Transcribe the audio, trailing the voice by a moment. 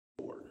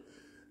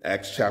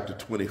Acts chapter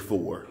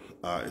 24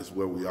 is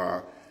where we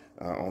are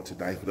on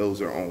tonight. For those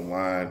that are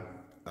online,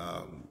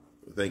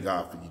 thank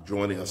God for you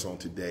joining us on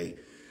today.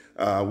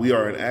 We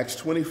are in Acts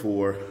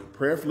 24.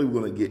 Prayerfully,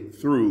 we're going to get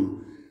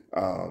through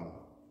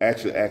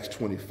actually Acts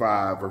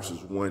 25,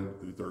 verses 1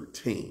 through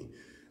 13.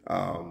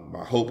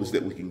 My hope is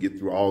that we can get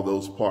through all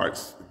those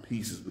parts and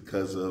pieces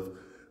because of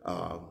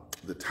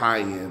the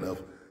tie-in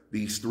of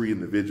these three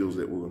individuals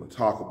that we're going to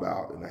talk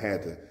about. And I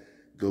had to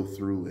go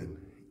through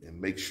and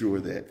make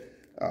sure that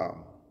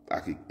I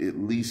could at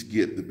least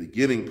get the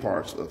beginning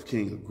parts of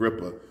King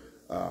Agrippa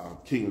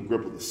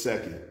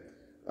II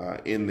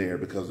in there,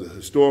 because the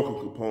historical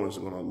components are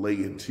going to lay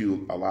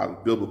into a lot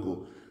of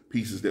biblical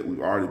pieces that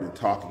we've already been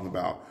talking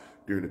about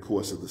during the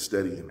course of the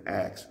study in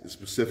Acts, and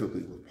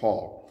specifically with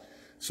Paul.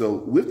 So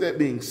with that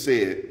being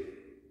said,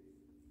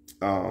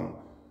 I'm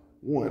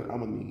going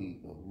to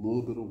need a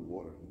little bit of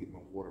water. Get my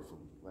water from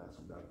the last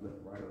one I left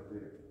right up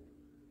there.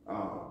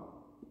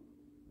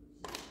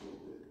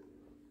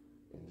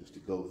 And just to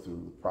go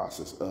through the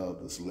process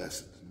of this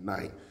lesson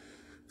tonight.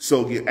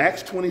 So get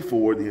Acts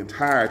 24, the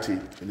entirety,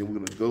 and then we're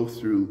going to go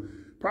through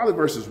probably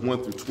verses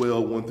 1 through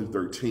 12, 1 through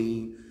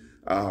 13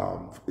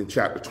 in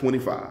chapter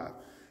 25.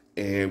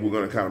 And we're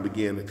going to kind of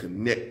begin to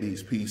connect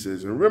these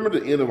pieces. And remember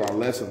the end of our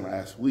lesson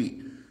last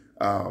week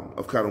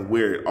of kind of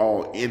where it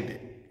all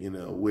ended, you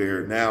know,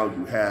 where now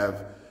you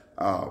have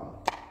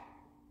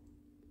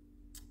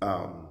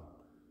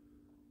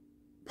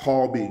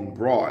Paul being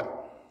brought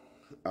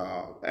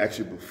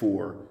actually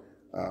before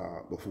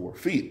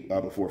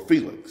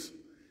Felix.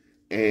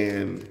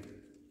 And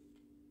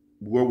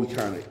where we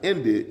kind of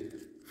ended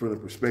from the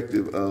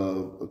perspective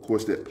of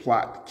course, that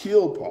plot to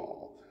kill Paul.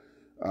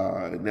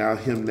 Now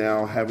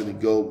having to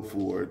go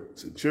before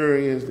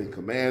centurions and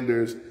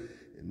commanders.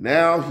 And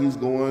now he's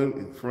going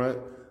in front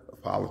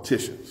of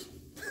politicians,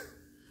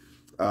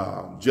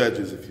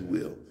 judges, if you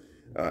will,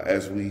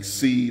 as we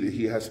see that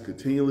he has to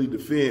continually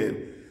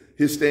defend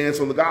his stance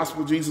on the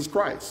gospel of Jesus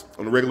Christ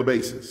on a regular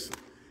basis.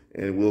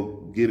 And we'll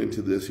get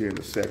into this here in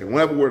a second.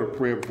 We'll have a word of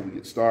prayer before we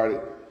get started,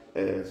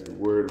 as the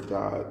word of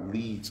God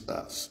leads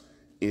us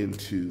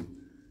into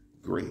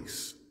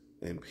grace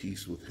and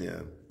peace with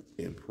him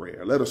in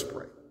prayer. Let us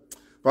pray.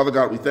 Father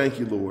God, we thank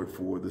you, Lord,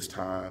 for this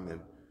time, and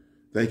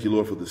thank you,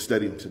 Lord, for the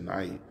study of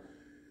tonight.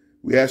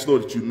 We ask,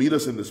 Lord, that you meet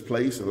us in this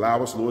place.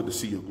 Allow us, Lord, to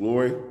see your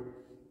glory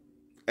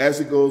as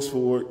it goes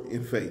forward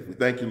in faith. We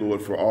thank you,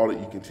 Lord, for all that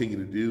you continue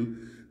to do.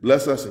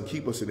 Bless us and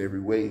keep us in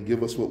every way, and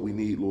give us what we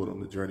need, Lord, on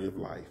the journey of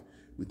life.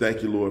 We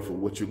thank you, Lord, for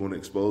what you're going to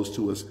expose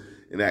to us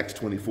in Acts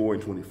 24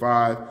 and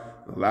 25.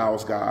 And allow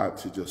us, God,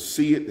 to just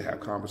see it, to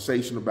have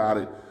conversation about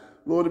it.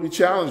 Lord, to be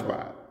challenged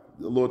by it.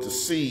 Lord, to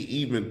see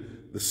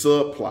even the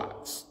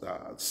subplots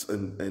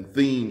and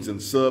themes and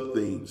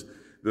sub-themes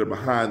that are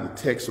behind the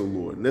text, oh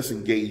Lord. And let's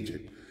engage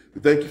it.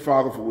 We thank you,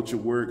 Father, for what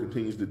your word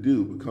continues to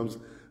do. It becomes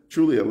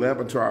truly a lamp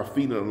unto our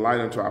feet and a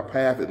light unto our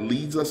path. It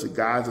leads us, it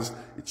guides us,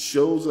 it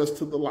shows us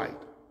to the light,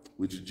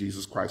 which is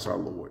Jesus Christ our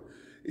Lord,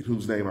 in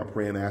whose name I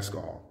pray and ask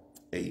all.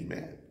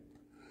 Amen.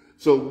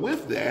 So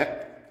with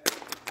that,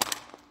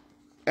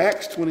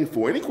 Acts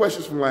 24. Any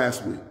questions from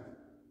last week?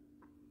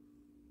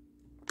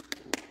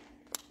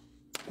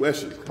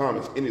 Questions,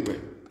 comments,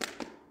 anything?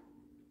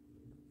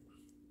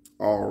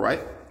 All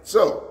right.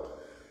 So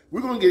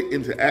we're going to get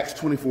into Acts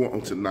 24 on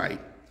tonight.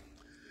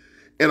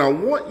 And I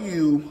want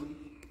you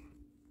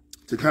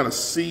to kind of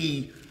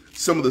see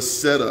some of the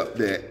setup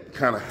that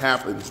kind of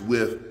happens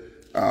with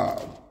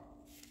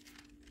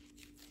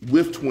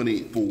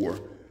 24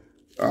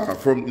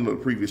 from the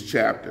previous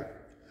chapter.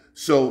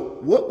 So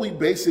what we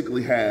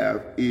basically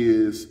have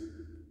is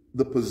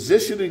the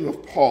positioning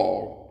of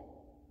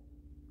Paul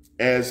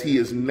as he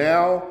is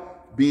now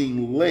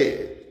being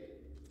led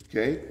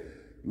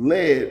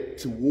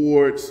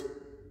towards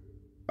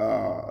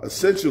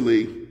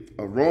essentially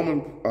a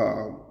Roman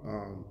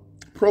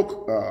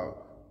procurator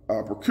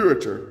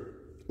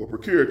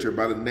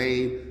by the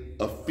name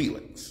of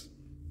Felix.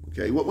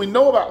 Okay, what we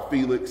know about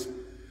Felix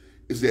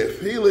is that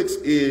Felix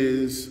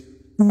is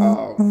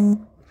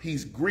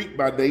he's Greek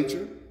by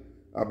nature,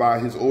 by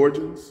his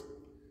origins.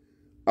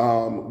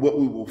 What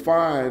we will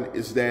find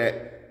is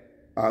that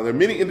there are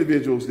many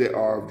individuals that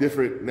are of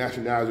different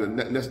nationalities,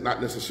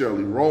 not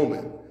necessarily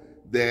Roman,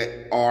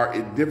 that are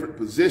in different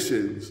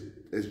positions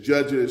as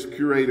judges,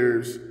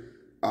 curators,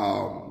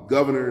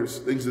 governors,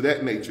 things of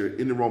that nature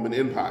in the Roman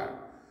Empire.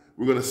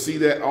 We're going to see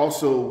that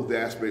also with the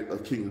aspect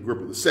of King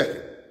Agrippa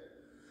II.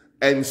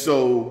 And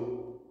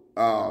so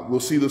we'll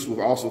see this with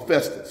also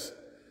Festus.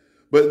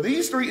 But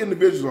these three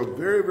individuals are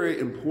very, very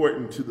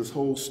important to this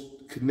whole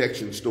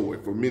connection story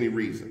for many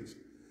reasons.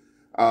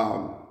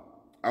 I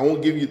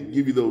won't give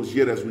you those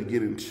yet as we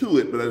get into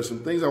it, but there's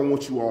some things I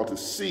want you all to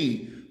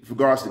see with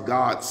regards to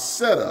God's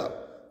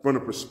setup from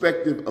the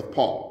perspective of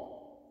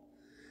Paul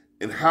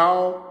and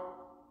how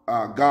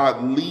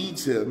God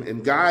leads him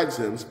and guides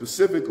him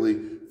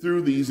specifically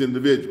through these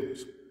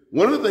individuals.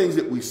 One of the things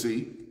that we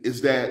see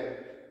is that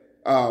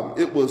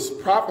it was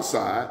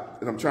prophesied,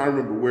 and I'm trying to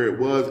remember where it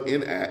was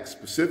in Acts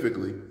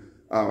specifically.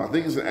 I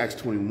think it's in Acts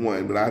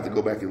 21, but I have to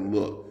go back and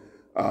look.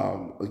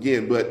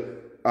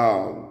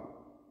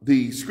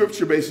 The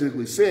scripture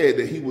basically said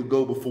that he would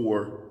go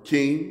before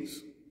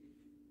kings,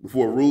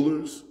 before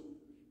rulers,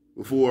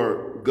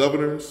 before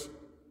governors,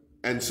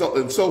 and so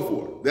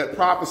forth. That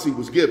prophecy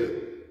was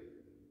given.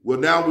 Well,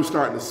 now we're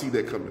starting to see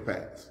that come to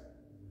pass.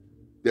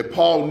 That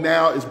Paul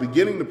now is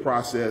beginning the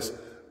process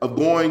of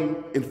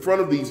going in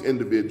front of these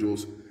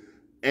individuals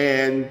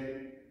and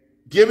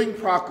giving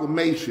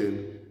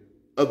proclamation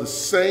of the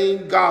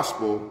same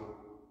gospel,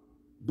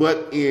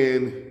 but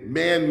in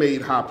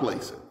man-made high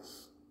places.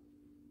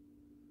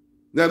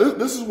 Now,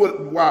 this is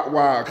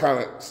why I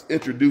kind of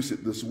introduce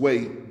it this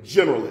way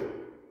generally.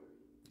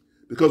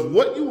 Because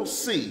what you will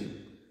see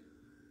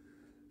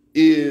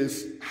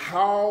is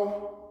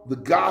how the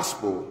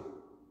gospel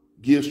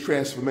gives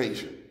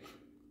transformation.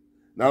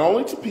 Not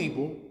only to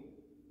people,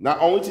 not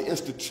only to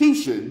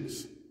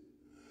institutions,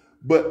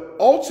 but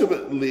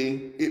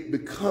ultimately it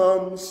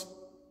becomes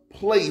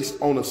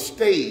placed on a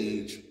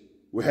stage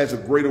where it has a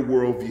greater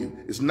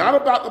worldview. It's not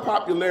about the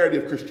popularity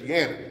of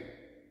Christianity.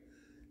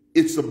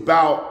 It's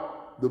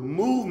about the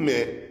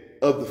movement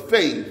of the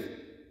faith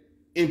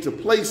into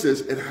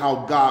places and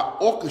how God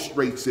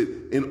orchestrates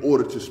it in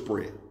order to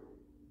spread.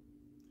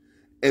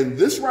 And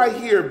this right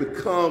here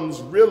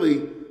becomes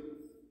really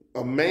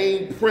a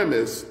main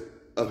premise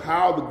of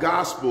how the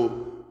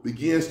gospel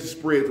begins to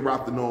spread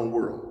throughout the known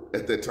world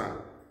at that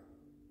time.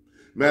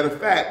 Matter of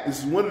fact, this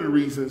is one of the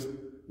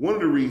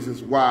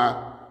reasons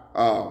why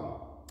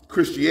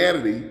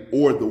Christianity,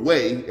 or the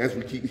way, as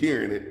we keep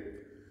hearing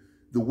it,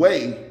 the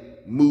way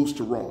moves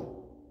to Rome.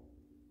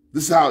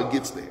 This is how it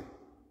gets there.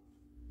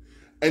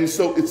 And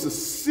so it's a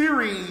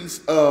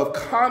series of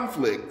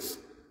conflicts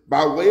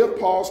by way of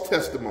Paul's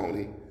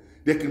testimony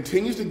that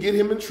continues to get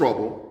him in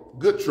trouble,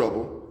 good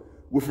trouble,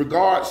 with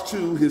regards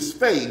to his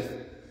faith,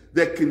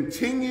 that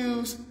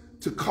continues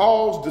to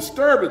cause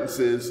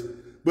disturbances,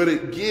 but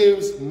it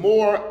gives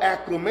more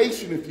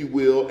acclamation, if you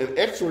will, and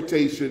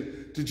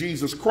exhortation to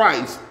Jesus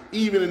Christ,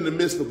 even in the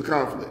midst of the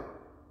conflict.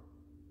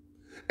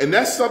 And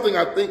that's something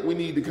I think we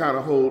need to kind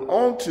of hold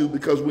on to,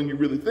 because when you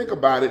really think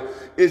about it,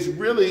 it's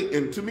really,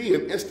 and to me,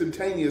 an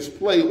instantaneous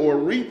play or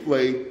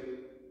replay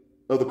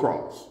of the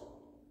cross,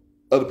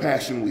 of the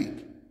Passion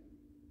Week.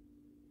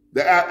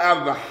 That out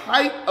of the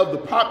height of the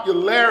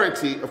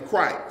popularity of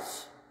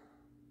Christ,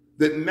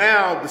 that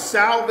now the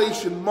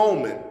salvation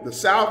moment, the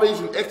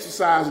salvation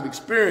exercise and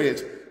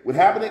experience would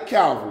happen at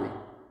Calvary,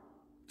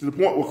 to the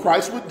point where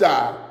Christ would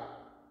die,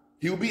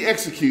 he would be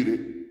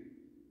executed,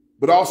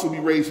 but also be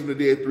raised from the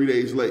dead 3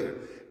 days later.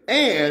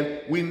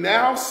 And we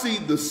now see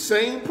the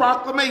same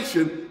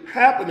proclamation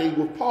happening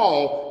with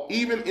Paul,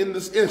 even in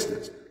this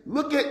instance.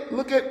 Look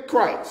at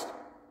Christ.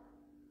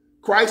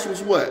 Christ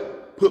was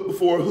what? Put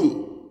before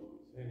who?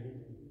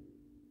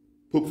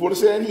 Put before the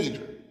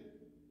Sanhedrin.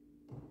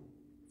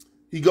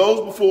 He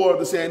goes before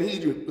the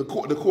Sanhedrin, the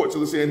courts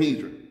of the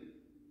Sanhedrin.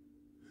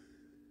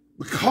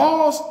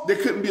 Because there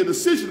couldn't be a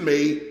decision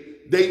made,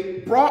 they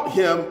brought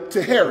him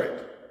to Herod.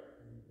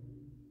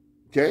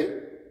 Okay?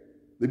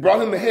 They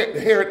brought him to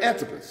Herod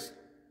Antipas.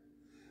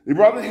 They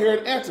brought him to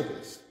Herod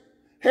Antipas.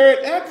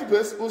 Herod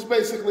Antipas was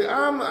basically,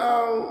 I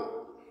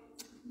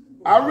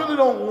really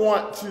don't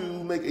want to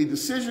make a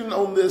decision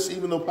on this,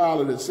 even though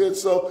Pilate had said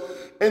so.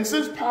 And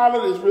since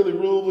Pilate is really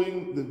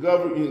ruling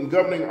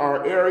governing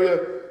our area,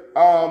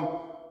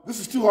 this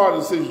is too hard a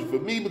decision for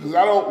me, because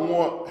I don't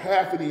want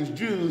half of these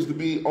Jews to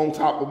be on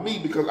top of me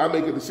because I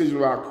make a decision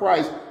about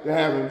Christ to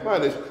have him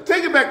punished.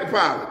 Take it back to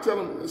Pilate. Tell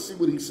him, let's see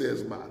what he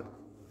says about it.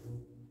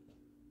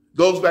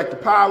 Goes back to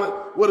Pilate.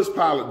 What does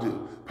Pilate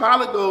do?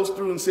 Pilate goes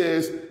through and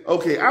says,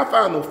 okay, I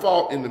find no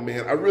fault in the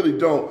man. I really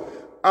don't.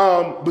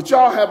 But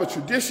y'all have a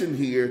tradition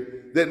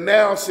here that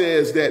now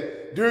says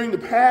that during the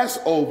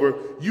Passover,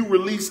 you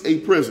release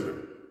a prisoner.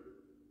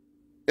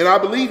 And I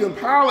believe in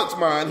Pilate's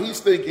mind, he's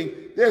thinking,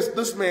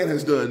 this man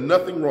has done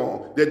nothing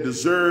wrong that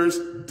deserves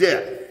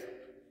death,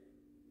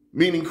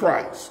 meaning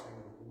Christ.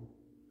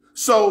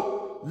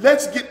 So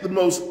let's get the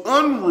most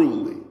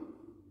unruly,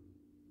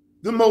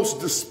 the most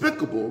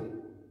despicable,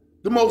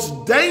 the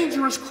most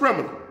dangerous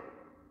criminal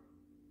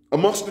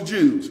amongst the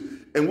Jews,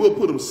 and we'll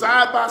put them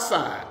side by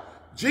side,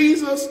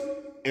 Jesus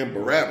and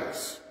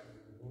Barabbas.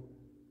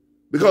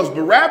 Because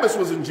Barabbas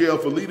was in jail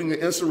for leading an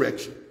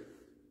insurrection,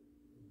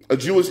 a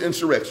Jewish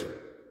insurrection,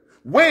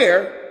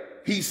 where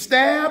he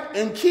stabbed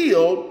and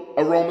killed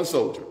a Roman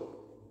soldier.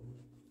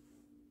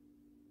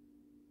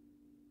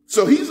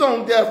 So he's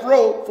on death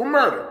row for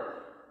murder.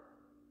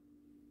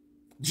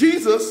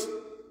 Jesus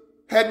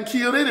hadn't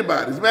killed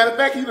anybody. As a matter of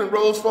fact, he done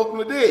rose folk from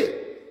the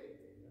dead.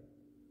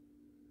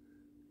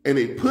 And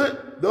they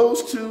put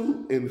those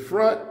two in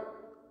front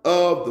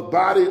of the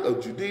body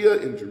of Judea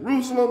in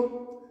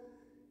Jerusalem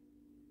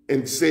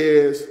and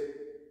says,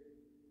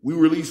 we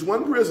release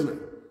one prisoner.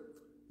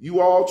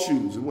 You all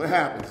choose. And what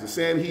happens? The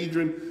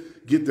Sanhedrin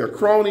get their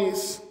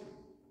cronies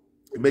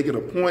and make it a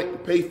point to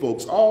pay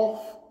folks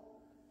off,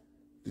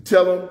 to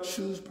tell them,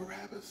 choose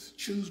Barabbas,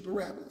 choose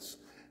Barabbas.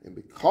 And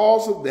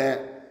because of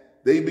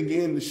that, they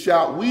begin to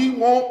shout, we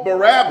want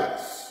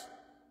Barabbas.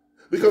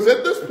 Because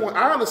at this point,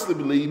 I honestly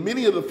believe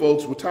many of the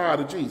folks were tired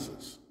of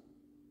Jesus.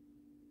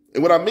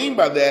 And what I mean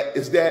by that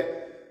is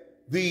that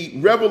the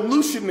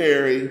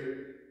revolutionary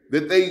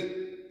that they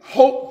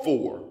hoped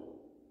for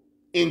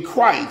in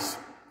Christ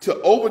to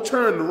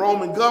overturn the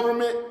Roman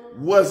government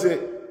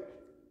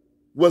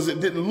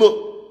didn't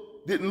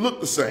look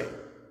the same.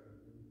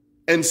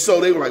 And so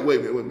they were like,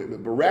 wait a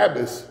minute,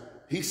 Barabbas,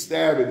 he's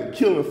stabbing and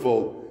killing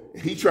folk,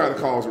 and he trying to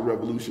cause a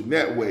revolution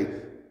that way.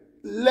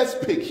 Let's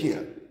pick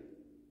him.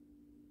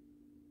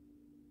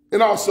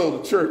 And also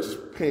the church is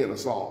paying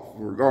us off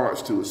in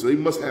regards to it. So they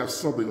must have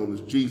something on this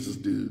Jesus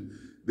dude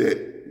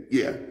that,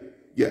 yeah,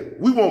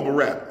 we want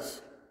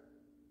Barabbas.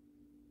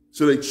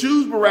 So they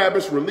choose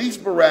Barabbas, release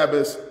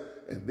Barabbas,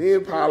 and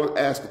then Pilate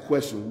asked the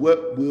question,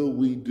 what will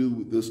we do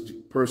with this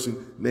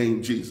person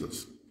named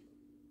Jesus?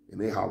 And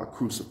they holler,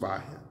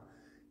 crucify him.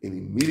 And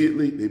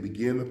immediately they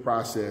begin the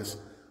process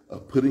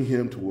of putting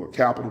him to a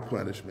capital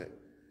punishment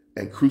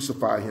and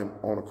crucify him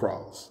on a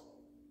cross.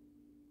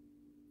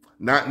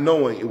 Not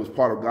knowing it was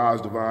part of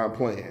God's divine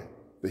plan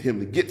for him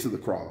to get to the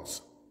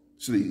cross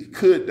so that he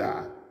could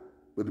die,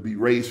 but to be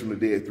raised from the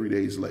dead 3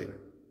 days later.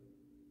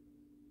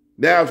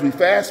 Now, as we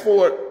fast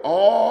forward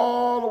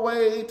all the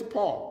way to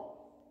Paul,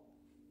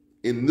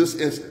 in this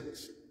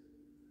instance,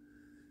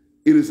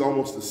 it is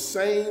almost the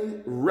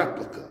same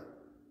replica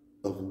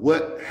of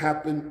what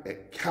happened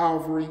at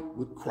Calvary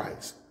with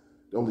Christ.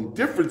 The only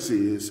difference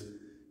is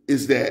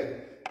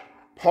that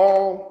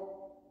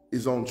Paul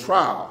is on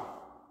trial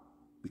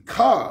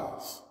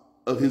because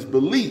of his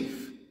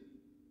belief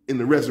in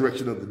the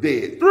resurrection of the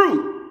dead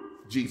through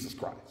Jesus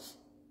Christ.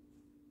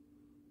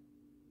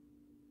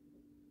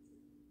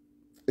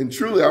 And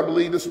truly, I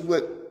believe this is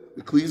what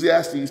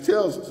Ecclesiastes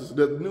tells us. It's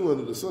nothing new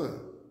under the sun.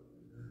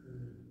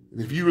 And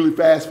if you really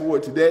fast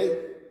forward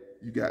today,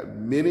 you got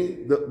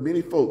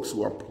many folks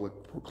who are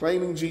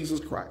proclaiming Jesus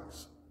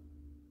Christ,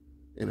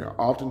 and are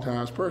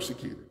oftentimes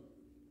persecuted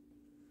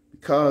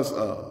because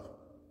of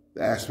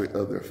the aspect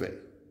of their faith,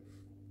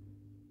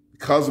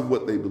 because of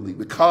what they believe,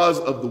 because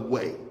of the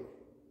way.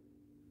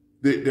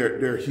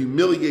 They're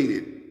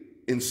humiliated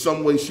in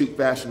some way, shape,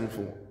 fashion, and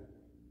form.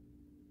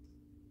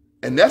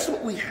 And that's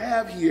what we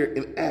have here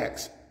in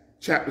Acts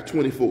chapter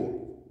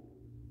 24.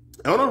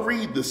 I want to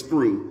read this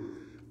through,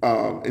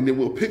 and then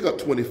we'll pick up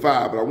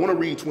 25, but I want to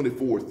read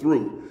 24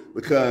 through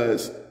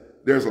because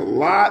there's a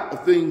lot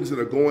of things that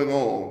are going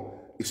on,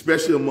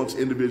 especially amongst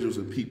individuals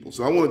and people.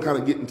 So I want to kind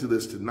of get into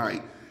this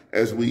tonight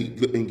as we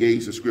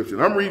engage the scripture.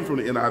 And I'm reading from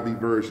the NIV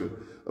version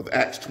of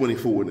Acts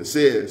 24, and it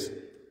says,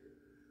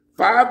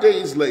 5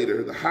 days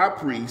later, the high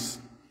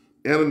priest,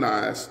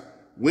 Ananias,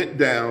 went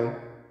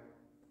down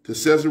to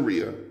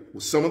Caesarea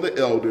with some of the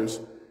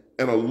elders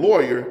and a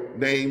lawyer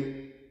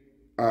named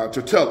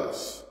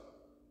Tertullus.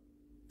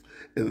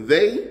 And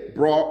they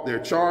brought their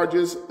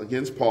charges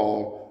against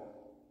Paul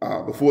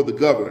before the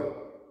governor.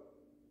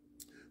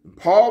 When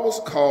Paul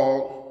was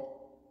called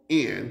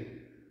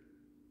in,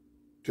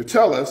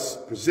 Tertullus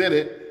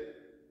presented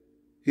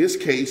his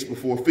case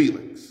before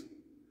Felix.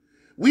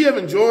 We have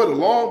enjoyed a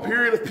long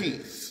period of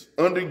peace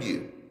under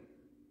you,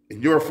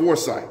 and your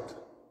foresight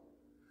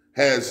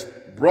has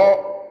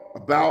brought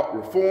about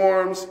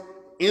reforms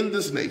in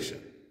this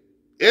nation.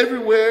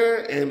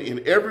 Everywhere and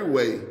in every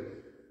way,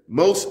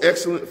 most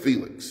excellent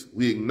Felix,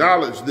 we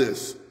acknowledge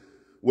this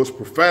with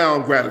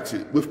profound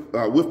gratitude.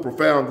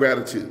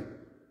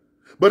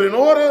 But in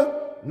order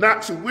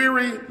not to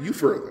weary you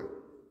further,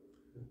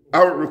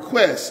 I would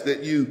request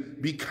that you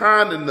be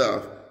kind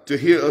enough to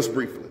hear us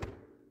briefly.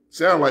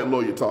 Sound like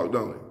lawyer talk,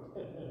 don't it?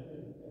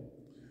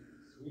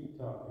 Sweet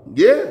talk.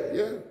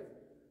 Yeah.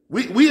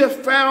 We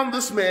have found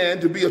this man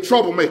to be a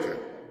troublemaker,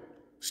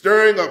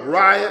 stirring up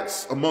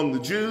riots among the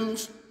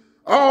Jews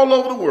all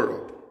over the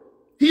world.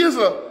 He is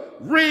a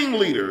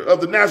ringleader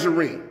of the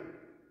Nazarene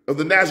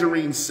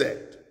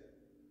sect,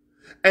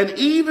 and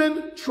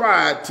even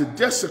tried to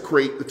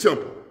desecrate the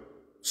temple.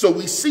 So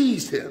we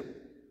seized him.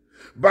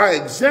 By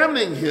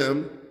examining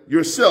him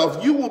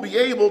yourself, you will be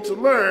able to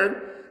learn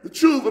the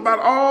truth about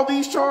all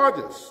these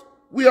charges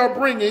we are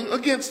bringing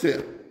against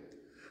him.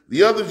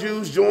 The other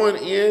Jews joined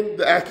in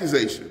the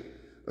accusation,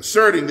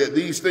 asserting that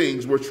these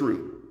things were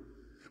true.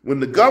 When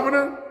the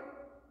governor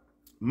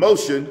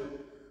motioned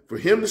for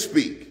him to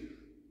speak,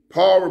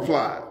 Paul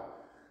replied,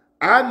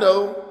 I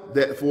know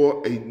that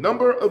for a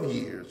number of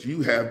years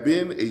you have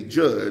been a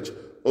judge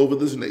over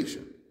this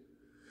nation,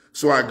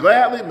 so I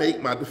gladly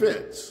make my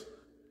defense.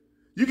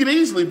 You can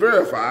easily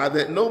verify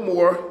that no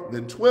more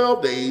than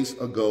 12 days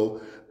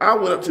ago, I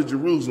went up to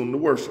Jerusalem to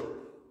worship.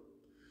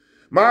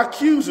 My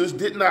accusers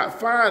did not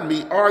find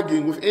me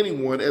arguing with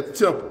anyone at the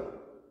temple,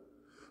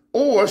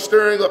 or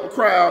stirring up a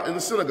crowd in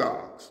the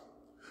synagogues,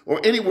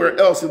 or anywhere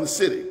else in the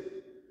city.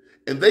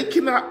 And they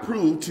cannot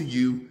prove to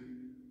you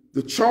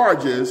the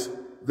charges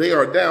they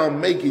are now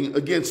making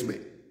against me.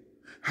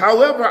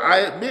 However, I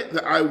admit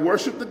that I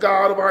worship the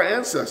God of our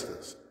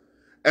ancestors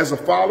as a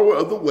follower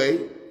of the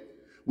way,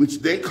 which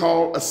they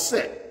call a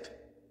sect.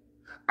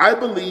 I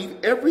believe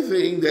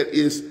everything that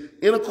is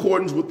in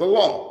accordance with the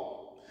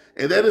law,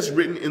 and that is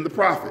written in the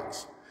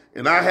prophets,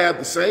 And I have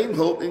the same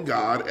hope in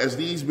God as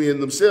these men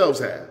themselves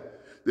have,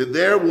 that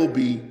there will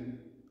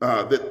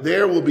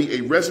be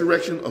a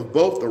resurrection of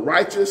both the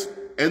righteous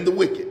and the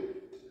wicked.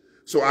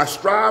 So I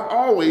strive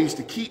always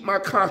to keep my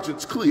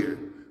conscience clear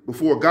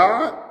before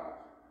God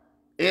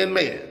and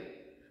man.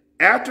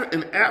 After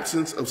an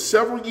absence of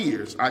several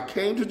years, I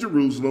came to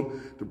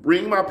Jerusalem to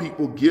bring my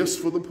people gifts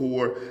for the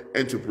poor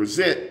and to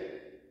present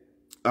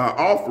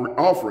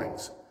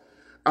offerings.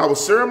 I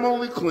was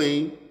ceremonially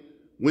clean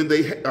when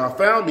they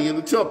found me in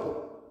the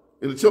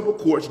temple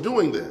courts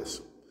doing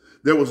this.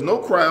 There was no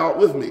crowd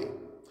with me,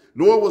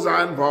 nor was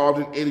I involved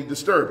in any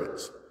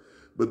disturbance.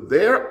 But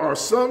there are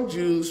some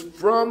Jews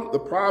from the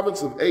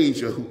province of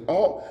Asia who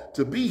ought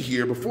to be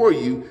here before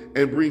you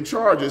and bring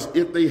charges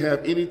if they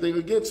have anything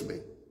against me.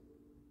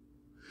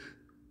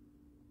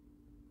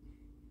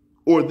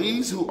 Or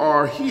these who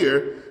are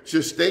here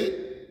should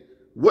state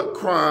what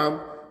crime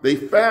they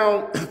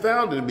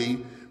found in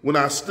me when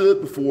I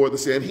stood before the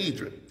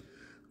Sanhedrin.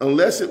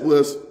 Unless it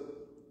was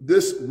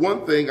this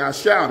one thing I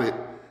shouted,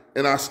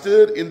 and I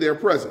stood in their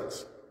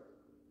presence.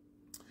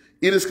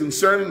 It is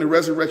concerning the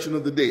resurrection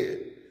of the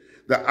dead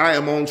that I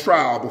am on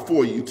trial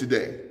before you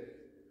today.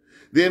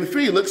 Then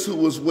Felix, who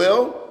was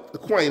well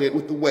acquainted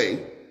with the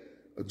way,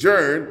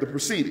 adjourned the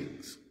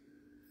proceedings.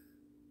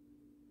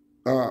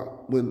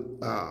 When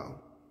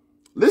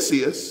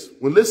Lysias,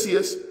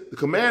 the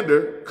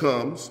commander,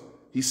 comes,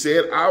 he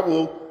said, I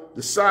will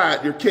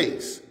decide your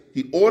case.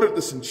 He ordered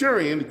the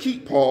centurion to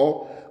keep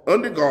Paul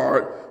under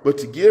guard, but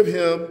to give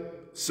him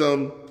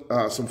some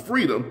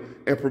freedom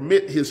and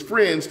permit his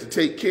friends to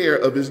take care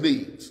of his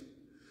needs.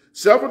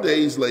 Several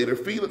days later,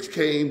 Felix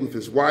came with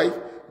his wife,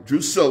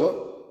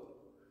 Drusilla,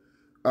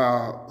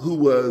 who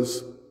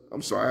was,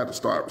 I'm sorry, I had to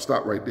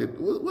stop right there.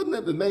 Wasn't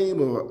that the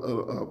name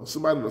of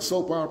somebody in a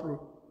soap opera?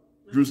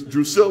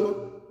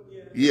 Drusilla?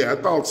 Yeah, I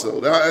thought so.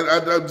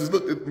 I just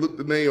looked at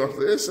the name.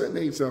 I said, that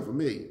name sounds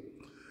familiar.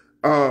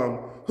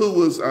 Who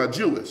was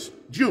Jewish.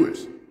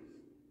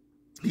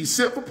 He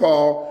sent for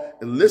Paul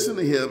and listened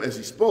to him as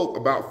he spoke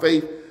about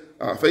faith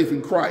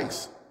in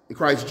Christ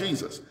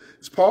Jesus.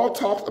 As Paul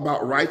talked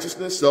about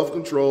righteousness,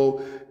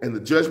 self-control, and the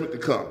judgment to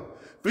come,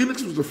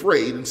 Felix was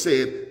afraid and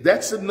said,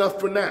 that's enough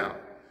for now.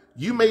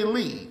 You may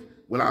leave.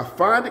 When I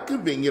find it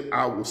convenient,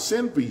 I will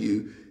send for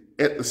you.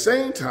 At the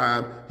same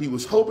time, he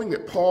was hoping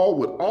that Paul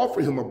would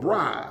offer him a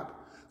bribe.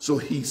 So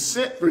he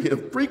sent for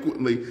him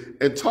frequently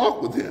and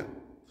talked with him.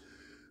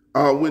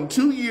 When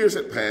 2 years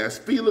had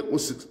passed,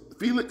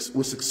 Felix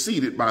was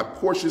succeeded by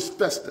Porcius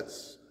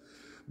Festus.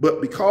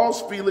 But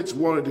because Felix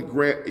wanted to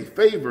grant a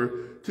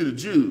favor to the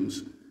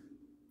Jews,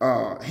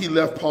 he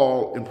left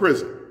Paul in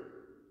prison.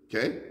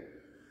 Okay?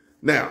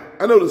 Now,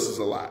 I know this is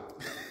a lot.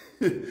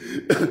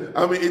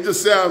 I mean, it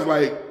just sounds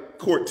like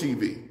court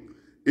TV.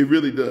 It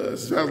really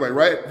does. It sounds like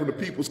right from the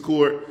People's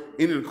Court,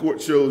 any of the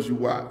court shows you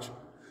watch.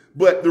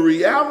 But the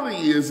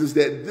reality is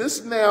that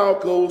this now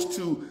goes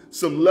to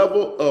some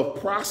level of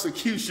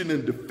prosecution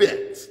and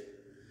defense.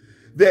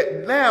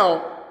 That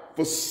now,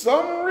 for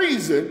some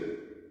reason,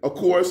 of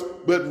course,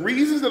 but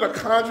reasons that are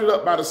conjured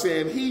up by the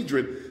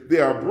Sanhedrin, they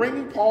are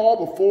bringing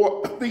Paul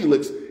before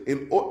Felix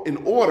in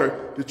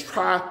order to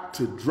try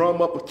to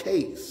drum up a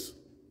case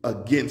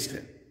against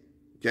him.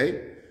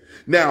 Okay?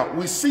 Now,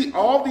 we see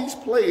all these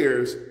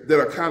players that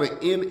are kind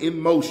of in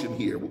motion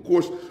here. Of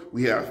course,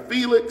 we have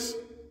Felix.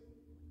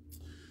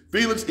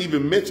 Felix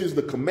even mentions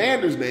the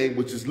commander's name,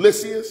 which is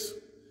Lysias.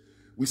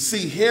 We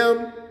see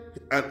him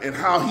and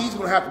how he's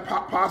going to have to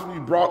possibly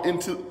be brought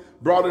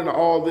into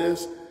all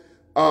this.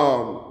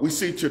 We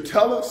see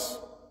Tertullus,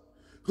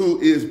 who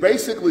is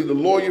basically the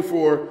lawyer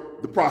for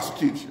the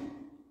prosecution.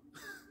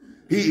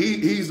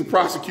 He's the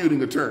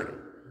prosecuting attorney.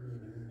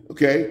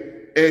 Okay?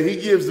 And he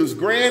gives this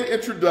grand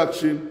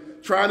introduction,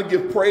 trying to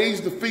give praise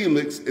to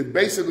Felix and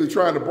basically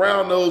trying to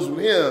brown nose with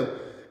him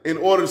in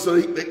order so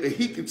that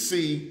he could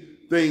see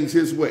things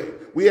his way.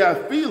 We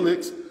have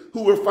Felix,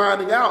 who we're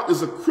finding out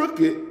is a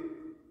crooked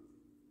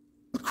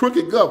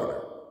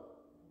governor.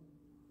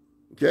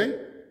 Okay?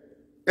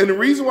 And the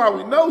reason why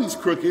we know he's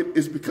crooked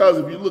is because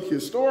if you look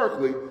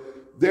historically,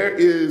 there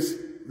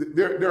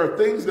are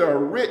things that are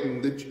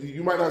written that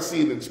you might not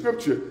see it in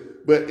scripture,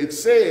 but it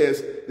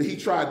says that he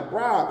tried to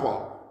bribe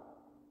Paul.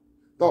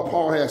 Thought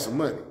Paul had some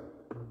money.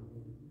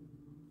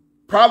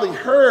 Probably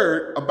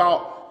heard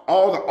about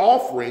all the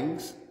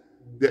offerings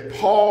that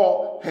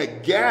Paul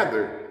had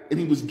gathered, and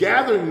he was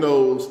gathering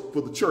those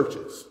for the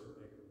churches,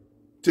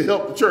 to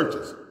help the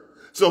churches.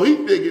 So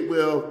he figured,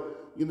 well,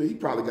 he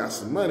probably got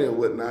some money or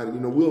whatnot.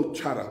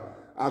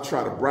 I'll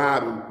try to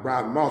bribe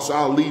him off, so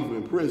I'll leave him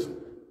in prison.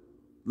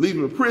 Leave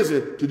him in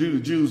prison to do the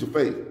Jews a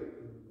favor.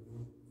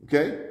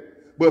 Okay?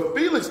 But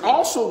Felix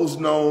also was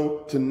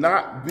known to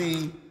not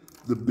be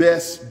the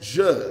best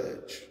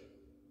judge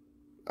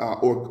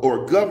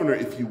or governor,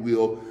 if you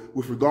will,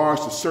 with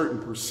regards to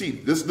certain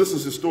proceedings. This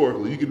is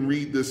historical. You can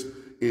read this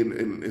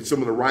in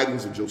some of the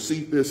writings of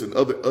Josephus and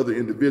other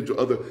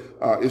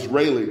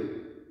Israeli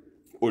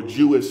or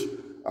Jewish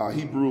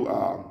Hebrew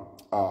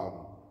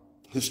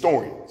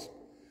historians.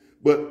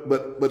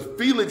 But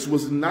Felix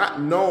was not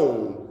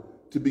known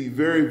to be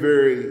very,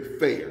 very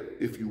fair,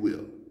 if you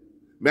will.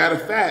 Matter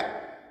of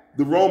fact,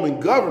 the Roman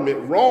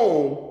government,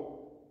 Rome,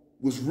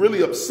 was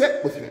really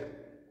upset with him.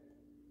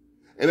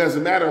 And as a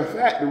matter of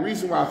fact, the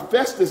reason why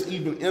Festus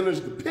even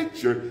enters the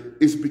picture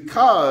is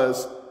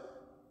because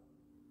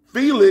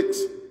Felix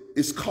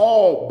is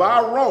called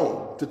by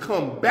Rome to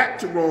come back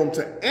to Rome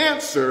to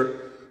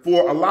answer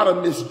for a lot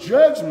of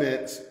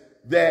misjudgments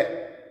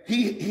that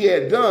he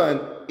had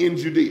done in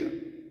Judea.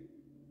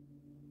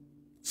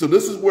 So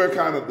this is where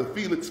kind of the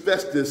Felix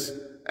Festus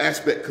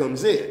aspect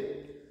comes in.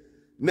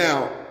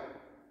 Now,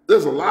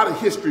 there's a lot of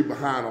history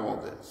behind all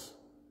this.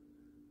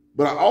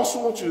 But I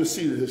also want you to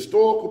see the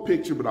historical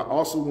picture, but I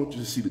also want you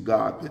to see the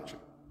God picture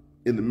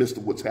in the midst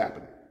of what's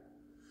happening.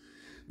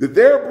 That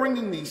they're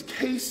bringing these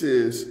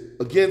cases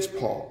against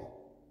Paul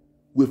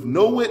with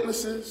no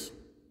witnesses,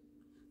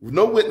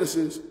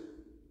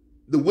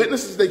 The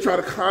witnesses they try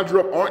to conjure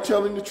up aren't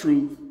telling the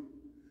truth.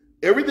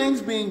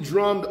 Everything's being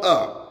drummed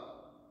up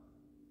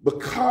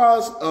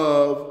because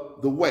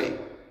of the way,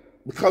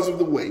 because of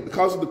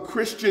the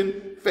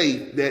Christian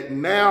faith that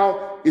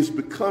now is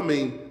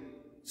becoming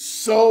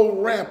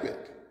so rampant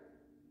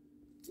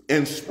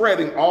and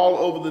spreading all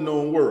over the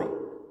known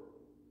world.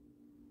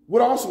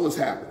 What also is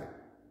happening?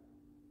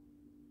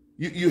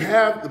 You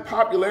have the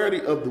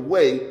popularity of the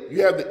way.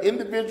 You have the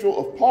individual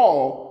of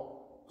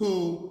Paul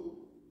who,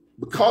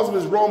 because of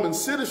his Roman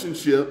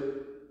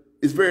citizenship,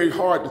 is very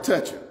hard to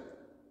touch him.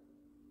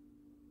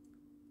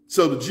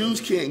 So the Jews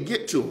can't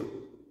get to him.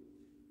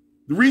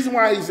 The reason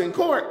why he's in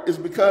court is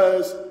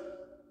because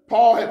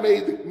Paul had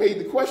made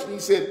the question. He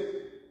said,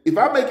 if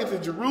I make it to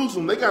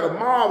Jerusalem, they got a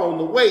mob on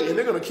the way and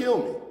they're going to kill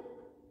me.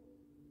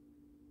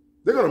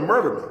 They're going to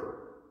murder me.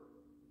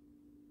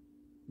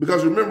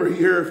 Because remember,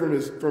 he heard from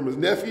his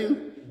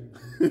nephew.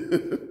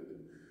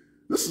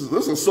 This is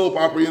a soap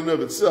opera in and of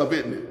itself,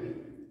 isn't it?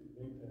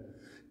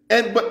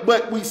 And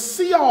but we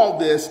see all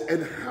this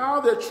and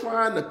how they're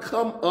trying to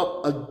come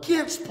up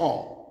against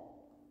Paul.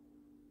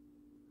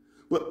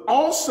 But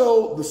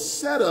also the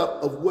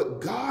setup of what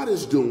God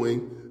is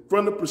doing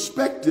from the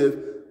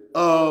perspective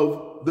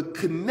of the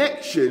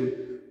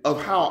connection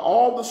of how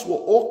all this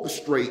will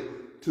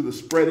orchestrate to the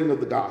spreading of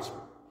the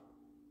gospel.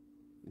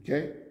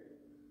 Okay?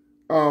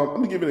 Let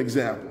me give you an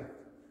example.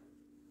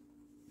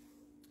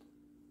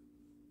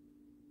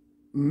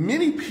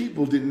 Many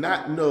people did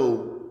not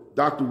know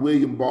Dr.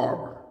 William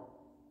Barber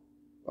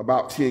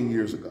about 10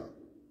 years ago.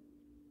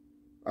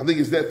 I think,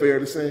 is that fair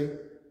to say?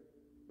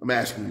 I'm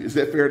asking you, is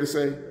that fair to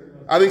say?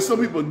 I think some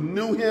people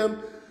knew him,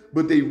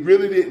 but they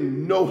really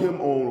didn't know him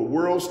on a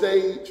world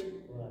stage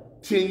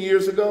 10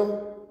 years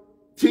ago.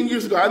 10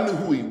 years ago, I knew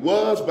who he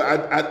was,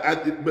 but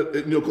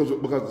because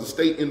of the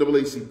state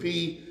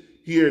NAACP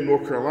here in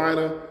North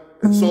Carolina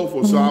and so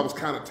forth. So I was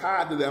kind of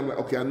tied to that. I'm like,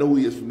 okay, I know who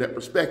he is from that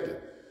perspective.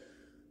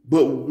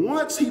 But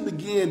once he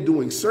began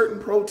doing certain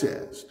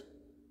protests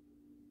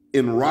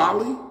in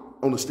Raleigh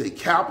on the state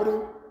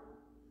capitol,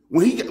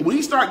 when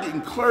he started getting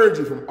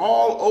clergy from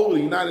all over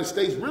the United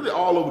States, really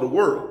all over the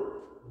world,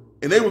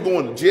 and they were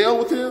going to jail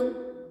with him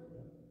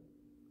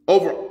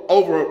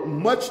over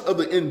much of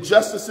the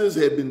injustices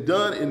that had been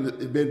done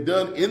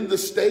in the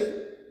state,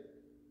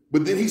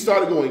 but then he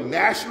started going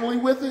nationally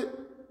with it.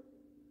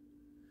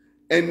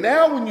 And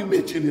now when you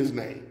mention his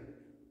name,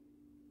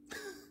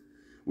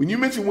 when you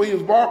mention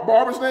William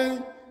Barber's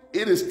name,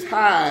 it is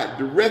tied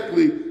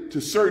directly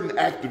to certain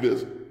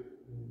activism,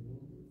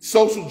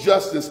 social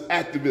justice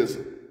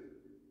activism,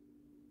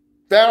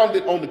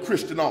 founded on the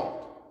Christian alt.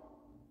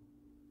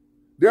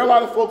 There are a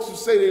lot of folks who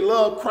say they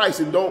love Christ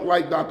and don't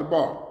like Dr.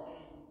 Barber.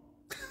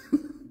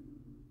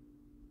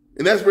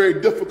 And that's very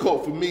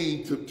difficult for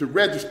me to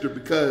register,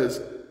 because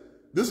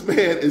this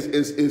man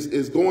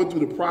is going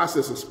through the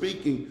process of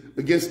speaking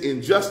against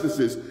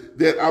injustices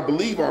that I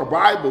believe our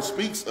Bible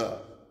speaks of.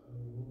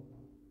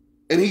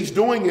 And he's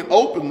doing it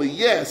openly,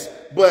 yes,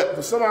 but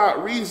for some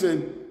odd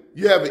reason,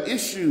 you have an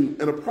issue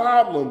and a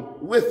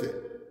problem with it.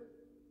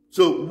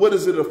 So what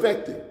is it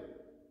affecting?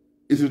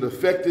 Is it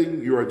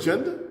affecting your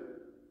agenda?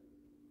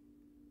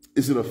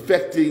 Is it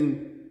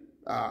affecting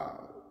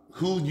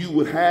who you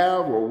would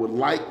have or would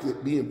like to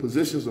be in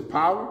positions of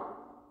power?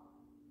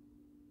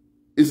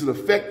 Is it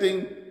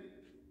affecting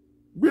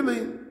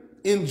really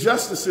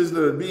injustices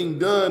that are being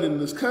done in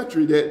this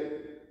country that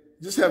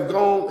just have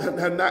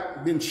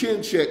not been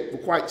chin checked for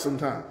quite some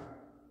time?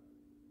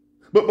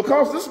 But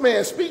because this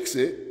man speaks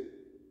it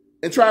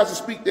and tries to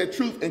speak that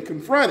truth and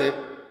confront it,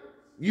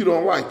 you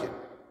don't like it.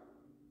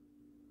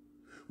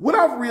 What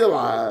I've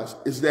realized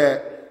is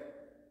that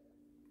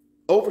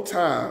over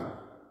time,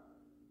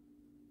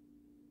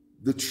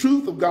 the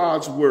truth of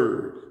God's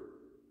word,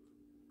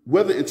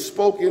 whether it's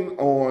spoken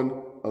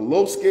on a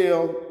low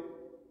scale,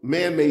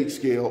 man-made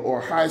scale, or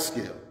a high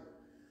scale,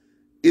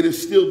 it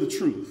is still the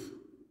truth.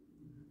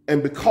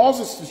 And because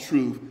it's the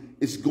truth,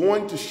 it's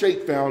going to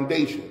shake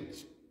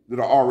foundations that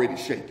are already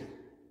shaking.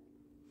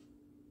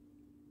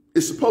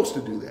 It's supposed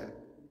to do that.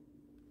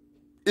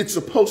 It's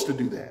supposed to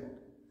do that.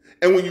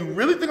 And when you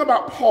really think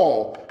about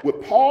Paul,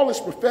 what Paul is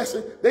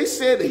professing, they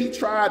said that he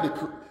tried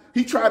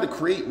to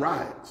create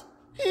riots.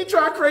 He ain't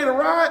trying to create a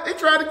riot. They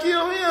tried to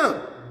kill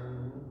him.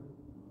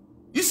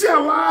 You see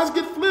how lies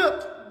get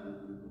flipped?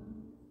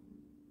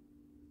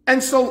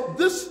 And so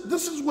this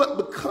is what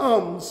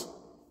becomes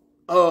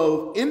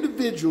of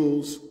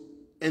individuals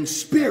and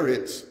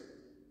spirits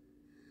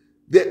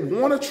that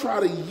want to try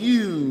to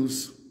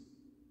use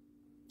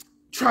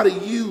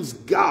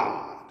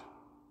God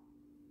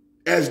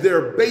as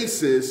their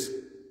basis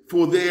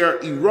for their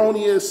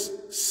erroneous,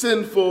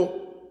 sinful,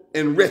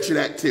 and wretched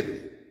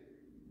activity.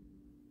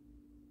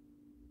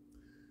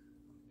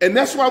 And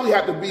that's why we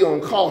have to be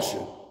on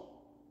caution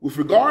with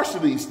regards to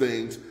these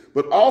things,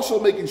 but also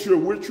making sure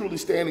we're truly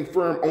standing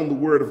firm on the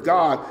word of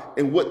God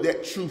and what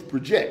that truth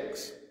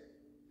projects.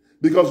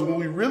 Because when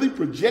we really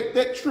project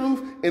that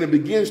truth and it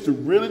begins to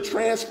really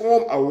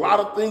transform a lot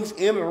of things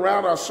in and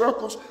around our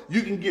circles,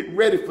 you can get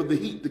ready for the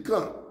heat to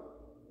come.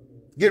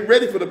 Get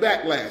ready for the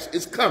backlash.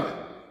 It's coming.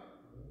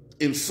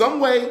 In some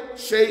way,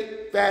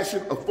 shape,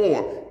 fashion, or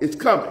form, it's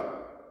coming.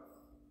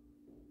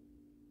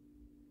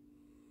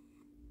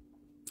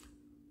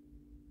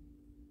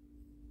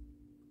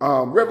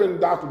 Reverend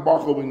Dr.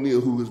 Barco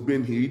McNeil, who has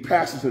been here, he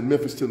pastors in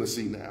Memphis,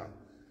 Tennessee now.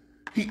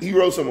 He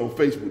wrote something on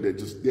Facebook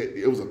that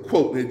it was a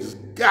quote and it just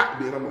got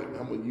me. And I'm like,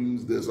 I'm going to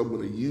use this. I'm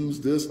going to use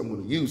this. I'm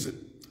going to use it.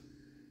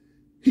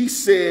 He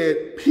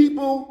said,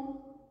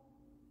 people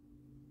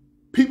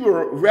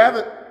would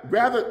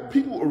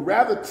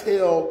rather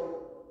tell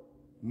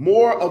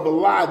more of a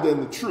lie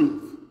than the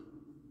truth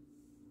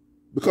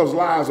because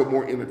lies are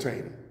more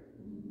entertaining.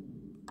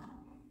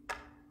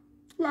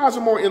 Lies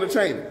are more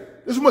entertaining.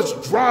 There's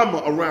much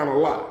drama around a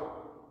lie.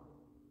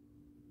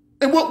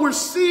 And what we're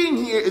seeing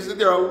here is that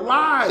there are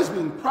lies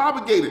being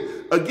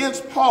propagated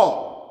against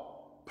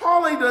Paul.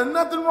 Paul ain't done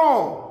nothing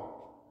wrong.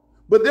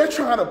 But they're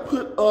trying to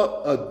put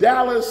up a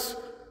Dallas,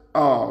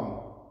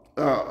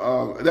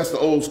 that's the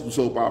old school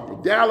soap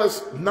opera.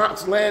 Dallas,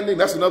 Knots Landing,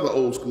 that's another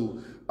old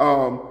school.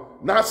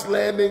 Knots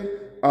Landing,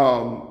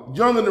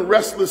 Young and the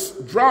Restless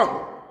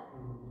drama.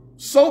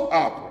 Soap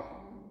opera.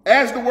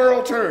 As the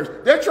world turns.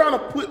 They're trying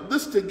to put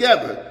this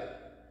together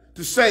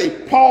to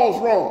say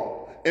Paul's wrong.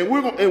 And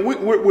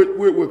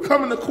we're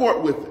coming to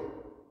court with it.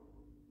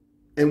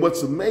 And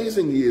what's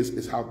amazing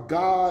is how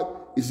God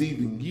is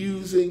even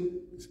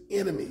using his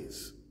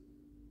enemies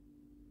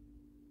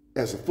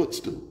as a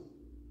footstool.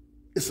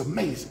 It's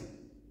amazing.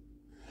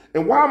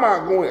 And why am I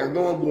going? I'm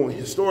going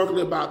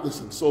historically about this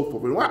and so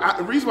forth. And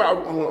the reason why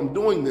I'm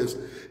doing this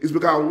is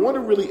because I want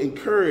to really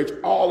encourage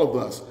all of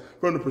us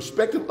from the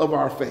perspective of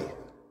our faith.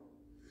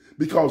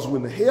 Because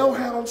when the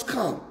hellhounds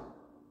come,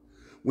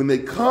 when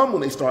they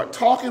start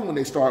talking, when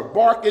they start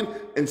barking,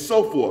 and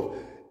so forth.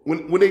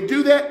 When they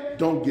do that,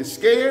 don't get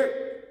scared.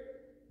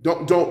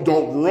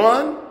 Don't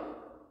run.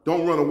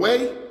 Don't run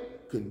away.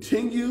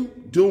 Continue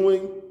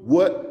doing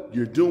what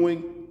you're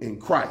doing in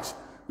Christ.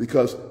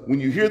 Because when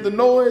you hear the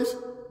noise,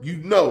 you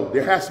know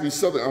there has to be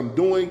something I'm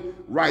doing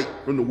right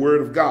from the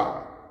word of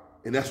God.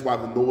 And that's why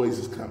the noise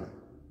is coming.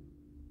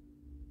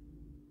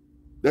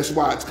 That's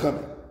why it's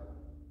coming.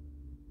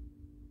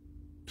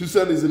 2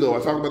 Sundays ago, I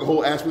talked about the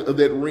whole aspect of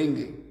that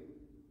ringing,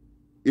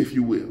 if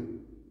you will.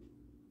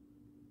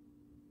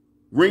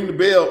 Ring the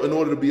bell in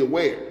order to be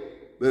aware.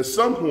 That at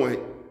some point,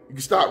 you can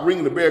stop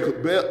ringing the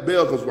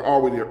bell because we're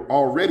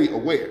already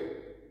aware.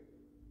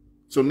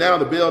 So now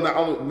the bell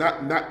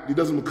it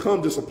doesn't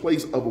become just a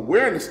place of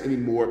awareness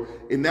anymore.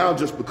 It now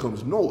just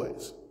becomes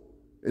noise.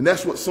 And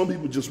that's what some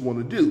people just want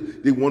to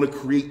do. They want to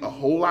create a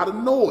whole lot of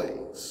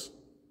noise.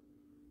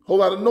 Whole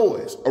lot of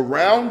noise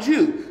around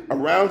you,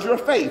 around your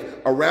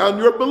faith, around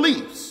your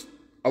beliefs.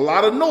 A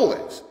lot of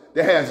noise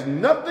that has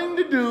nothing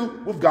to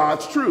do with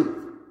God's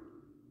truth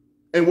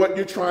and what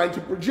you're trying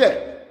to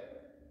project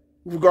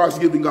with regards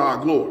to giving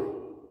God glory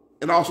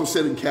and also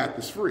setting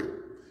captives free.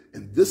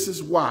 And this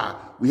is why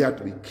we have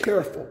to be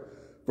careful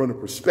from the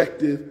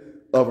perspective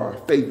of our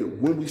faith.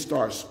 That when we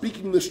start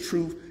speaking this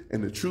truth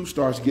and the truth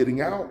starts getting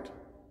out,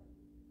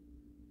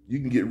 you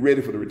can get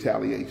ready for the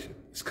retaliation.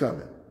 It's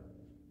coming.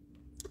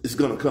 It's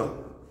going to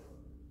come.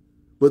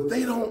 But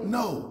they don't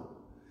know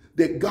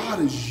that God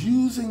is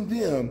using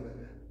them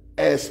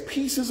as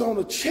pieces on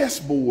a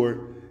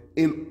chessboard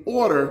in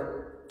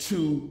order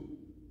to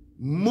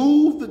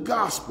move the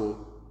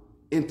gospel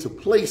into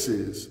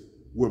places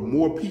where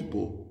more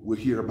people will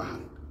hear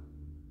about it.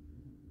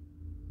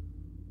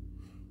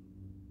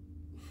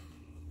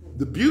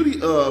 The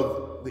beauty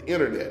of the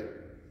internet,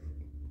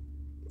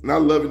 and I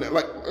love it,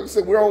 like I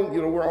said, we're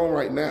on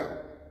right now,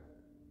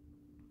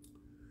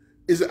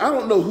 is that I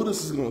don't know who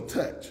this is going to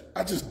touch.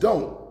 I just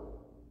don't.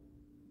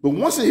 But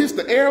once it hits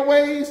the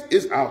airwaves,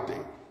 it's out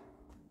there.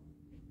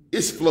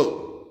 It's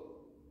floating.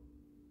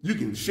 You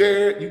can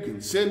share it, you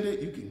can send it,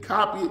 you can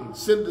copy it and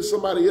send it to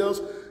somebody else.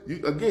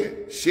 You,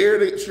 again,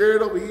 share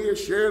it over here,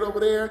 share it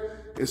over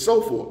there, and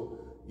so forth.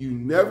 You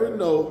never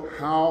know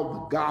how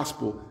the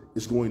gospel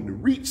is going to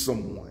reach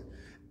someone.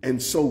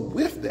 And so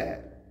with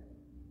that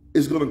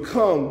is going to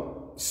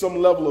come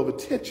some level of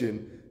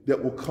attention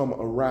that will come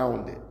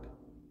around it.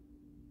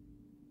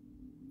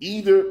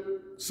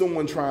 Either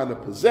someone trying to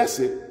possess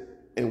it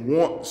and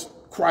wants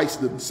Christ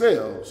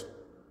themselves,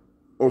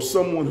 or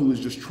someone who is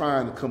just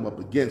trying to come up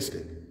against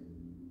it.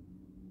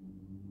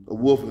 A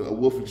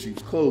wolf in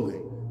sheep's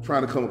clothing,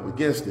 trying to come up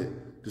against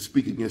it to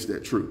speak against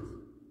that truth.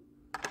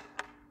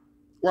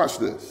 Watch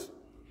this.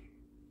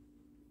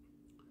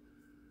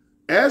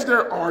 As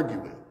they're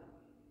arguing,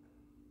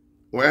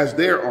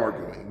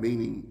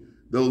 meaning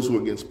those who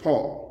are against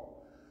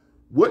Paul,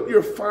 what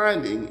you're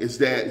finding is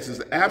that since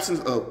the absence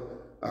of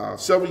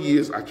several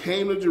years, I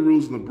came to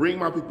Jerusalem to bring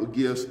my people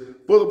gifts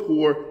for the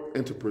poor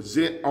and to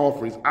present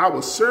offerings. I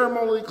was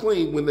ceremonially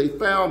clean when they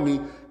found me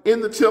in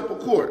the temple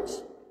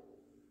courts.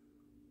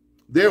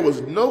 There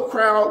was no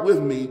crowd with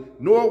me,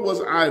 nor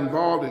was I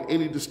involved in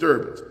any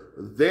disturbance.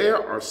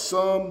 There are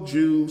some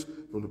Jews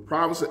from the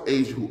province of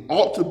Asia who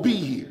ought to be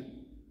here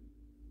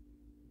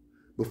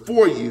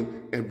before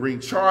you and bring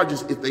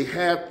charges if they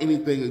have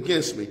anything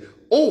against me.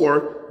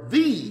 Or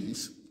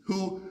these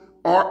who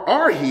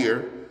are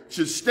here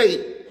should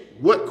state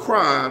what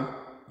crime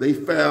they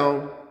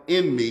found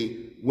in me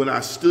when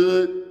I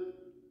stood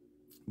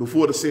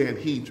before the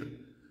Sanhedrin.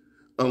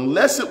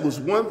 Unless it was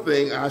one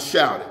thing, I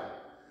shouted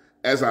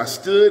as I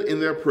stood in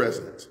their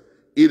presence,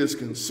 it is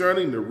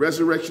concerning the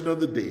resurrection of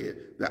the dead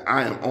that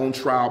I am on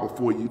trial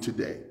before you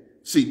today.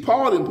 See,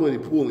 Paul didn't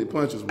pull any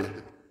punches with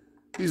it.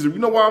 He said, you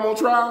know why I'm on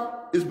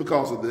trial? It's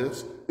because of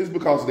this. It's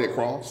because of that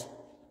cross.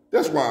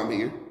 That's why I'm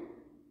here.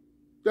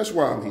 That's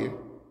why I'm here.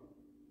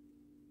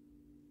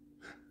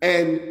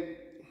 And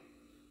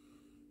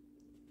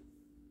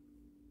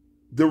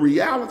the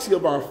reality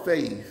of our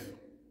faith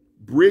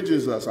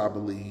bridges us, I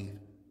believe,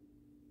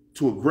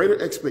 to a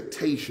greater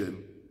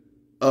expectation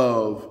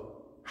of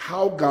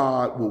how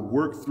God will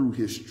work through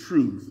his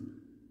truth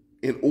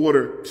in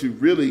order to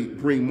really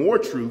bring more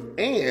truth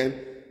and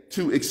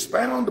to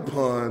expound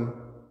upon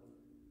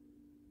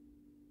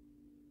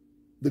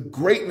the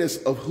greatness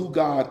of who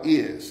God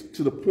is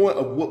to the point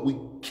of what we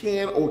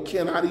can or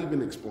cannot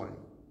even explain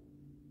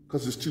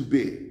because it's too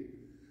big.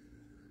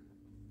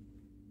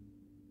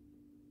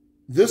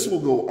 This will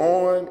go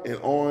on and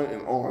on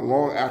and on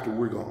long after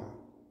we're gone.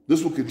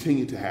 This will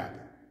continue to happen.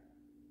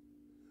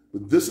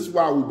 But this is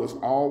why we must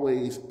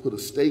always put a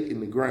stake in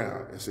the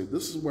ground and say,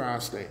 this is where I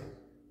stand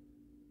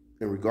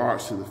in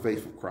regards to the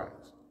faith of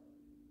Christ,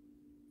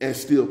 and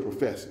still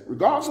profess it,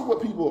 regardless of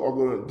what people are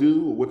going to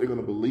do or what they're going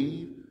to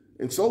believe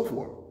and so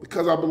forth.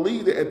 Because I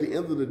believe that at the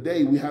end of the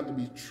day, we have to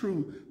be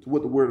true to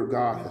what the Word of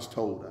God has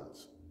told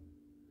us,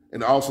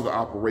 and also the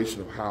operation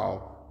of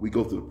how we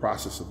go through the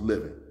process of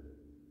living.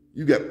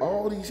 You got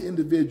all these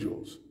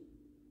individuals,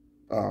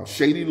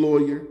 shady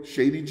lawyer,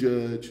 shady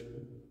judge,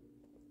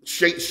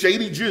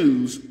 shady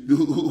Jews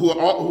who are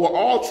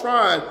all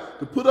trying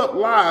to put up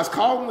lies,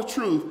 call them the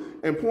truth,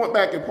 and point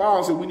back at Paul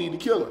and say, we need to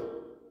kill him.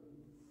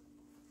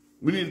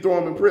 We need to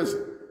throw him in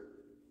prison.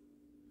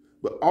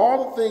 But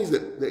all the things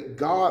that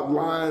God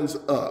lines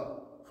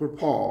up for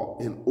Paul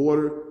in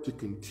order to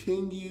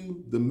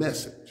continue the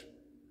message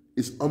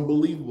is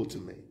unbelievable to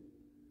me.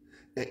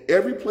 And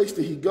every place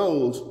that he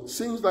goes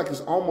seems like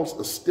it's almost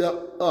a step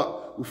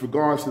up with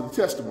regards to the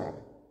testimony.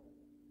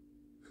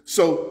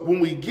 So when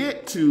we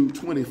get to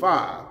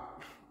 25,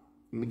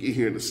 let me get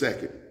here in a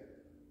second.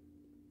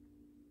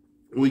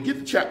 When we get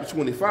to chapter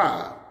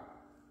 25,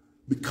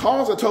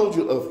 because I told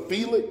you of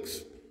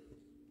Felix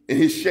and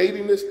his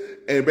shadiness,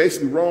 and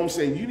basically Rome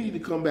saying, you need to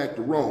come back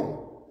to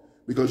Rome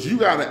because you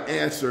got to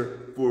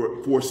answer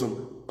for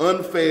some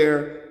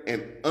unfair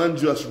and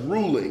unjust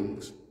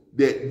rulings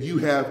that you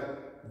have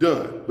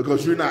done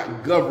because you're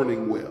not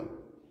governing well.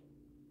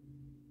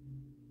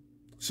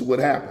 So what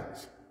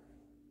happens?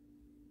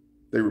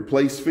 They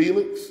replace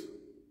Felix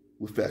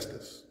with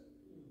Festus.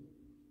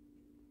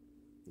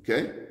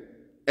 Okay?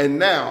 And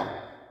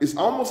now it's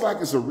almost like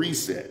it's a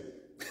reset.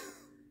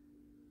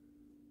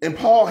 And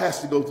Paul has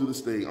to go through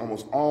this thing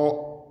almost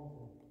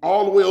all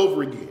the way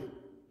over again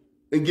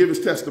and give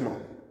his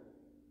testimony.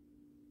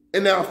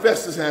 And now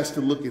Festus has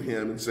to look at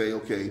him and say,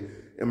 okay,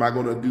 am I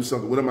going to do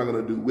something? What am I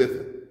going to do with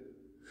it?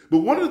 But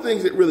one of the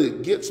things that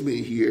really gets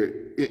me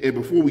here, and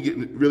before we get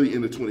really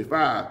into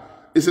 25,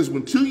 it says,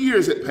 when 2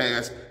 years had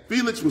passed,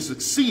 Felix was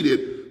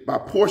succeeded by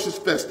Porcius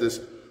Festus,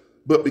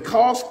 but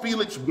because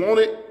Felix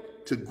wanted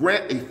to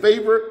grant a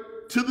favor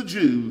to the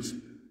Jews,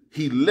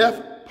 he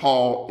left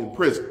Paul in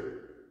prison.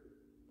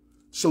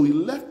 So he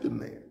left him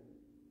there.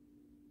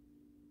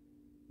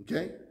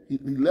 Okay? He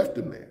left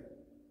him there.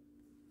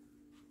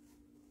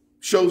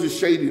 Shows his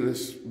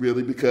shadiness,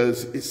 really,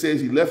 because it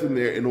says he left him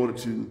there in order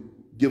to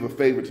give a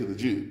favor to the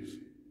Jews.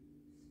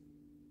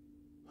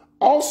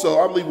 Also,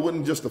 I believe it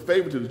wasn't just a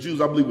favor to the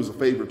Jews. I believe it was a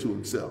favor to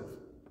himself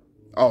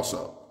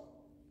also.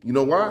 You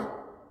know why?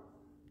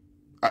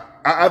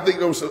 I think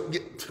there was,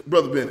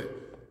 Brother Bennett,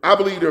 I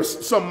believe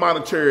there's some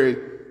monetary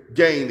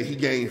gain that he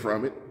gained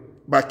from it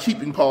by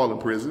keeping Paul in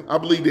prison. I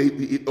believe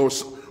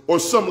that or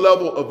some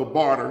level of a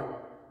barter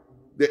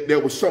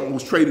that was something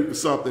was traded for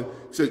something.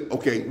 Said,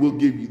 okay, we'll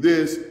give you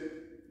this,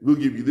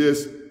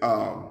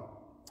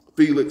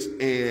 Felix,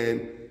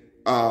 and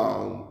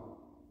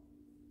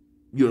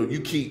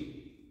you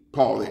keep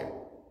Paul there.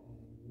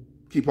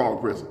 Keep Paul in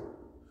prison.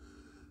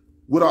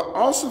 What I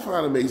also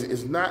find amazing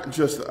is not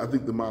just, I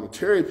think, the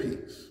monetary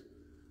piece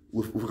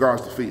with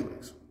regards to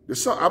Felix.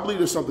 I believe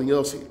there's something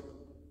else here.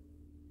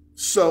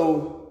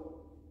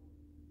 So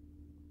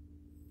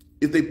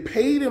if they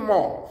paid him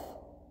off,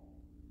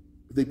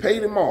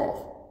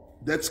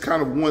 that's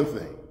kind of one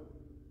thing.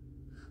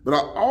 But I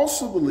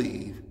also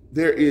believe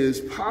there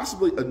is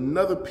possibly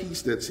another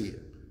piece that's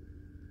here.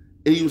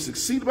 And he was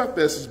succeeded by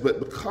Festus, but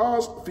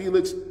because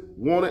Felix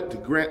wanted to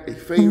grant a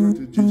favor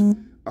to Jews,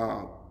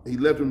 he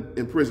left him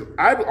in prison.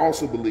 I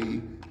also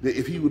believe that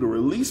if he would have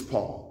released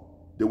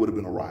Paul, there would have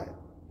been a riot.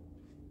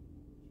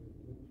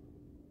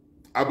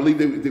 I believe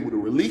they would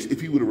have released,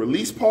 if he would have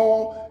released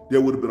Paul,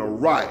 there would have been a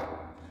riot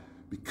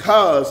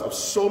because of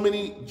so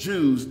many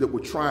Jews that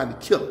were trying to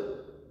kill him.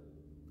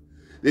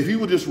 If he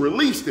would have just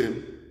released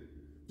him,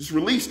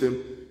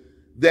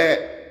 that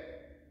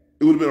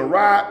it would have been a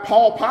riot.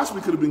 Paul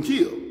possibly could have been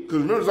killed.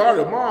 Because remember, there's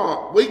already a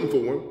mob waiting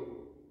for him.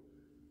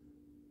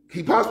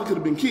 He possibly could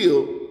have been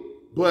killed,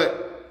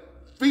 but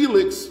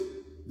Felix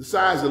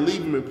decides to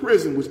leave him in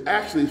prison, which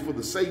actually is for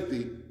the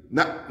safety,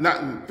 not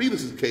in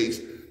Felix's case,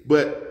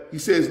 but he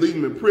says leave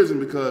him in prison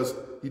because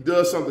he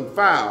does something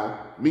foul,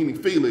 meaning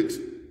Felix,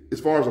 as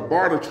far as a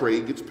barter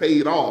trade, gets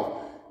paid off,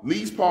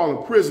 leaves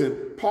Paul in prison.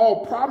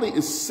 Paul probably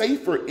is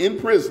safer in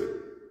prison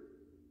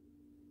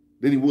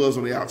than he was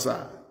on the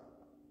outside.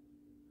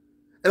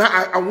 And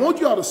I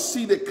want y'all to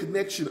see that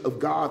connection of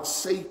God's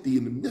safety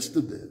in the midst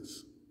of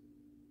this.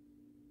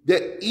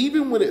 That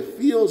even when it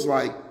feels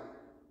like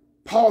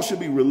Paul should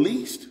be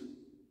released,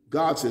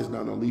 God says,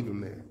 no, leave him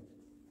there.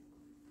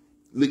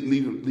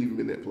 Leave him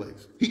in that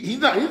place. He's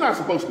not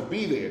supposed to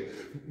be there.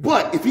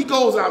 But if he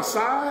goes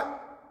outside,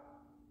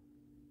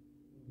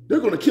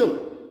 they're going to kill him.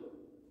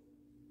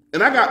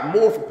 And I got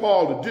more for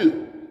Paul to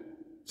do.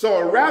 So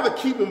I'd rather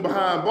keep him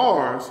behind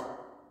bars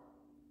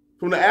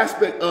from the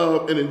aspect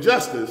of an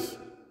injustice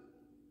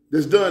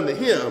that's done to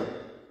him,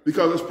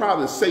 because it's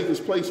probably the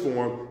safest place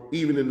for him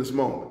even in this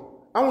moment.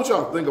 I want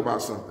y'all to think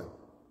about something.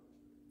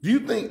 Do you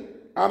think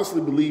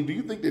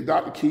that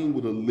Dr. King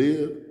would have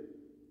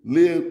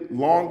lived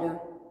longer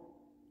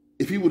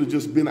if he would have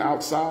just been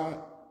outside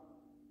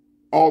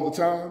all the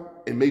time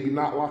and maybe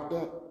not locked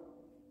up?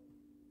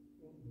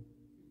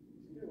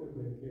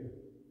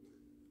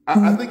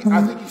 I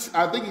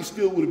think he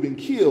still would have been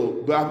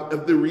killed.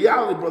 But the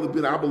reality, Brother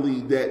Ben, I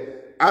believe that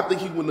I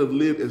think he wouldn't have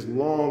lived as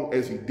long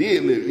as he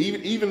did live.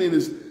 Even in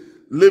his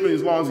living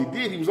as long as he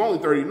did, he was only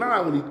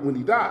 39 when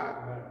he died.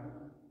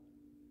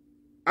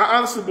 I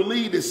honestly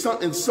believe that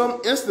in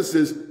some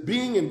instances,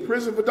 being in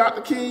prison for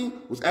Dr. King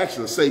was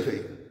actually a safe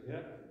haven. Yeah.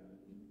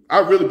 I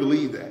really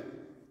believe that.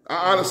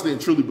 I honestly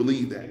and truly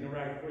believe that. In the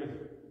right prison.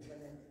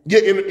 Yeah,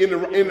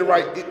 in the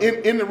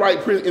right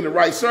prison, in the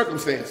right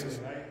circumstances.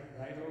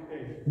 Right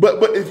location.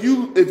 But if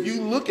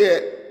you look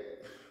at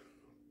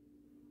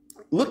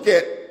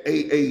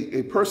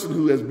a person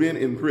who has been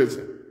in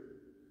prison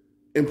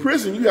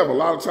you have a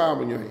lot of time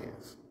on your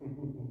hands.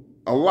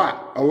 A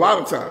lot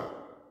of time.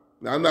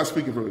 Now, I'm not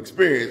speaking from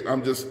experience.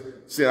 I'm just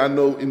saying I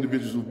know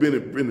individuals who've been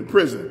in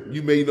prison.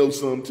 You may know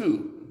some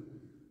too.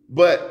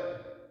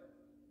 But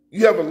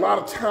you have a lot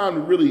of time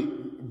to really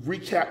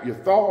recap your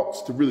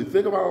thoughts, to really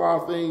think about a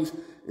lot of things,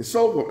 and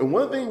so forth. And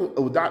one thing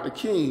with Dr.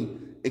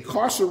 King,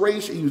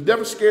 incarceration, he was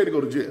never scared to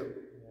go to jail.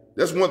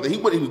 That's one thing. He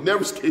was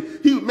never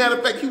scared. Matter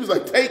of fact, he was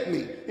like, take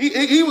me.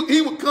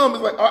 He would come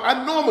and like,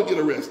 I know I'm going to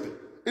get arrested.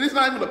 And it's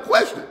not even a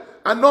question.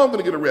 I know I'm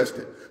going to get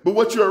arrested. But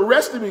what you're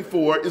arresting me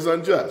for is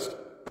unjust.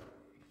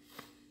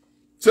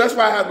 So that's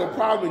why I have no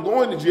problem in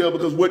going to jail,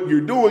 because what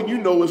you're doing, you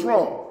know is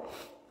wrong.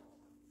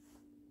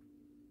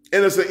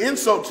 And it's an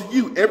insult to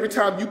you every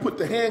time you put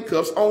the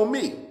handcuffs on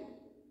me.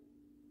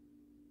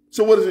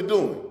 So what is it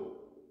doing?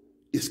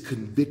 It's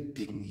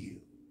convicting you,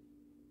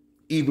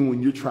 even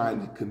when you're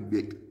trying to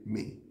convict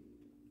me.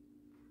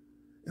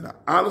 And I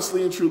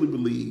honestly and truly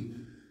believe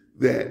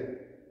that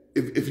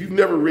if you've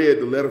never read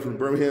the letter from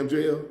Birmingham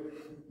jail,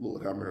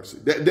 Lord have mercy,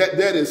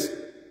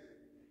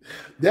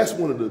 that's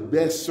one of the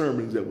best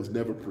sermons that was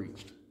never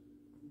preached.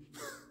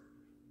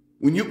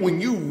 When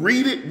you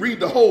read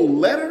the whole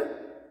letter,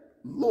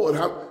 Lord,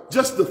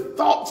 just the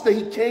thoughts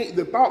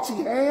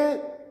he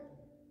had,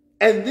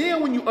 and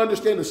then when you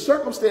understand the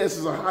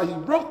circumstances of how he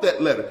wrote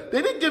that letter,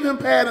 they didn't give him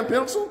pad and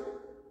pencil.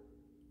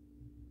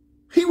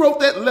 He wrote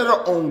that letter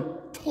on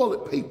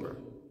toilet paper.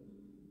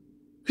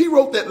 He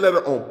wrote that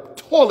letter on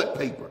toilet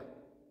paper.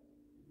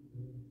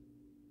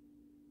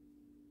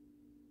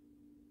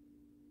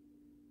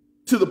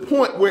 To the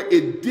point where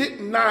it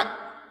did not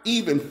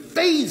even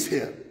faze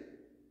him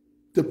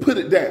to put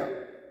it down.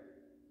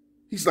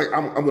 He's like,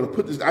 I'm going to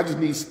put this,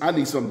 I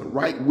need something to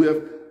write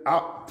with.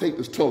 I'll take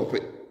this toilet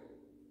paper.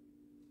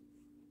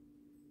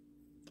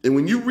 And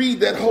when you read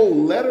that whole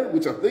letter,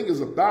 which I think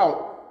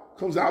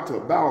comes out to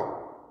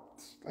about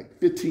like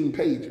 15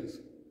 pages,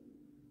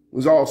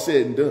 was all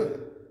said and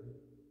done.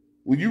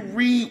 When you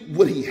read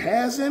what he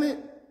has in it,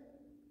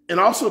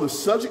 and also the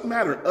subject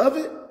matter of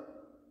it,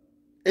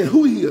 and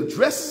who he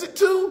addresses it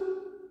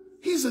to,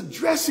 he's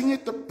addressing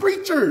it to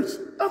preachers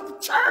of the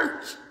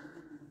church.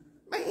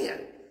 Man,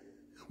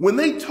 When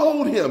they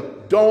told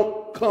him,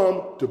 don't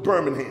come to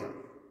Birmingham,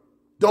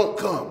 don't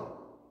come.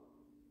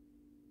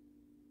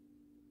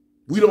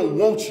 We don't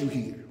want you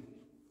here.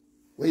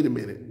 Wait a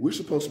minute, we're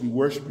supposed to be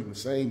worshiping the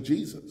same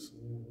Jesus.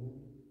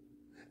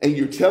 And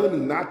you're telling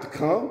me not to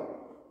come?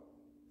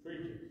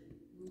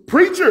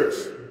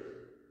 Preachers.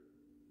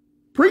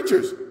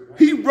 Preachers.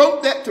 He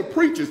wrote that to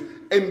preachers.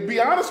 And to be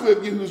honest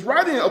with you, he was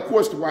writing, of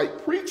course, to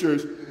white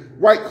preachers,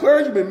 white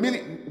clergymen. Many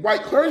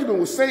white clergymen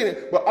were saying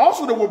it, but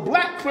also there were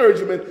black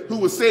clergymen who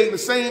were saying the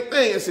same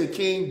thing and said,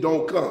 King,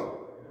 don't come.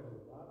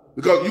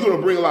 Because you're going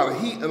to bring a lot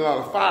of heat and a lot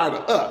of fire to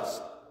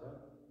us.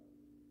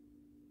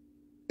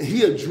 And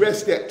he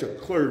addressed that to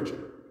clergy.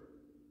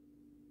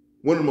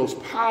 One of the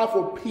most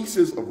powerful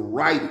pieces of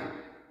writing,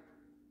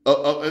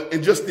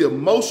 and just the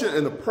emotion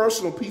and the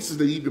personal pieces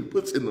that he even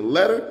puts in the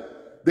letter,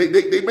 they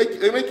make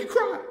you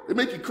cry. They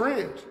make you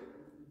cringe.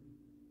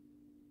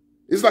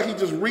 It's like he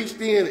just reached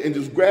in and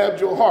just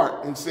grabbed your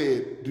heart and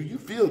said, do you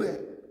feel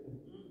that?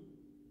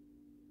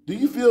 Do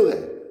you feel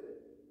that?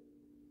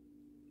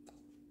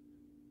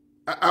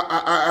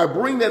 I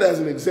bring that as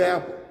an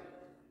example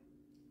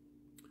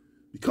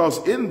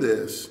because in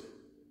this,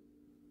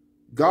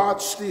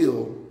 God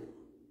still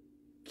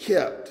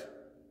kept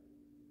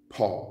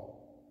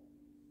Paul.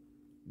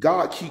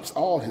 God keeps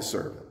all his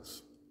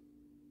servants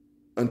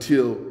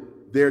until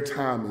their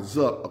time is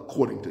up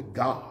according to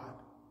God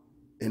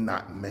and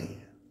not man.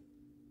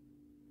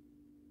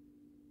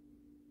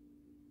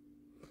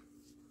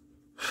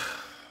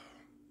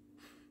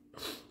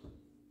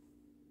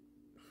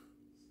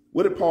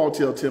 What did Paul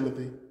tell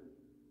Timothy?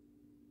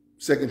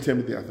 2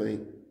 Timothy, I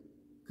think.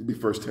 It could be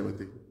 1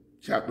 Timothy,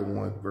 chapter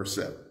 1, verse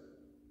 7.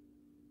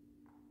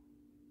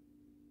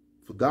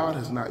 For God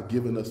has not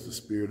given us the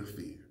spirit of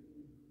fear,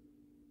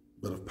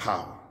 but of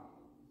power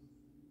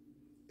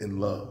and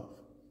love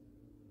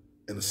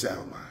and a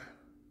sound mind.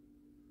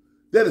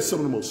 That is some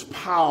of the most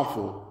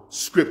powerful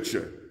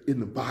scripture in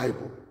the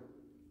Bible.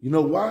 You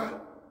know why?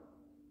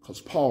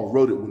 Because Paul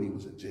wrote it when he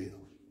was in jail.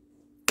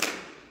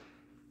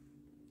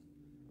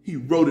 He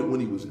wrote it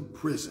when he was in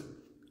prison,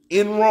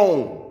 in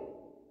Rome.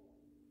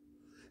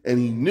 And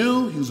he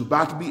knew he was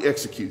about to be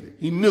executed.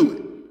 He knew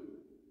it.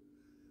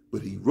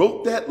 But he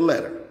wrote that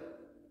letter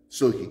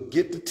so he could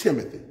get to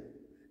Timothy.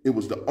 It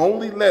was the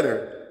only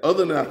letter,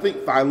 other than I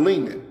think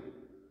Philemon,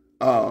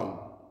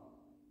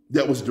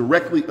 that was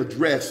directly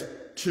addressed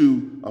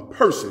to a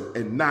person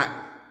and not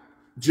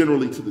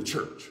generally to the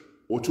church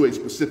or to a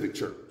specific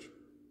church.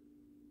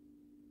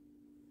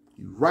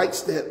 He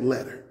writes that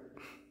letter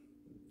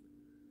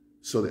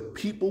so that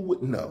people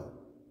would know,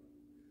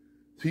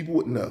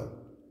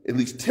 at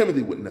least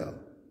Timothy would know,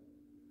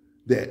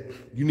 that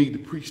you need to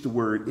preach the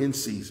word in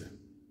season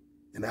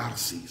and out of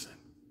season.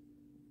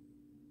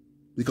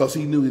 Because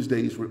he knew his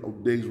days were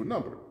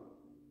numbered.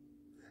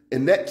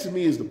 And that to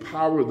me is the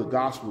power of the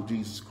gospel of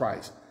Jesus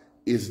Christ,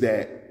 is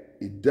that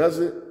it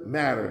doesn't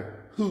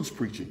matter who's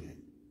preaching it,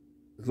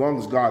 as long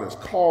as God has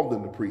called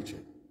them to preach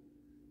it.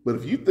 But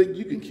if you think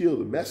you can kill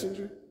the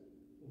messenger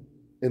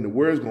and the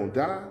word's going to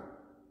die,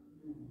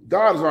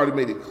 God has already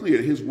made it clear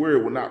that his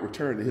word will not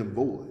return to him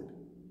void.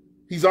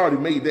 He's already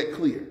made that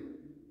clear.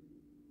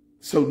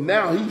 So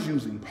now he's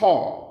using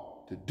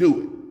Paul to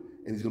do it.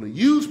 And he's going to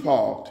use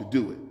Paul to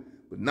do it,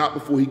 but not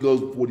before he goes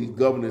before these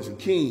governors and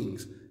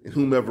kings and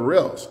whomever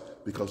else,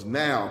 because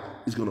now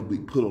he's going to be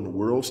put on the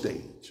world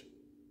stage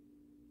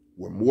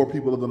where more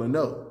people are going to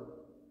know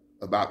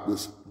about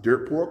this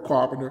dirt poor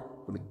carpenter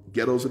from the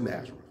ghettos of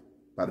Nazareth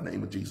by the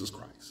name of Jesus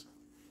Christ.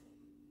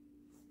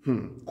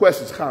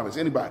 Questions, comments,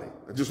 anybody?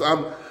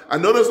 I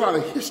know there's a lot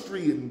of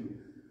history in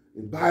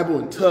Bible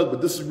and Tug,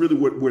 but this is really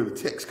where the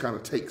text kind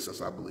of takes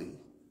us, I believe,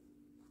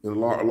 in a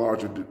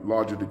larger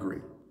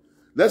degree.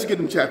 Let's get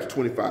in chapter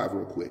 25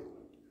 real quick.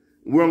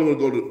 We're only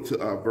going to go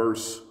to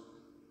verse,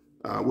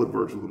 what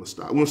verse we're going to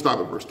stop? We're going to stop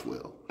at verse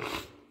 12.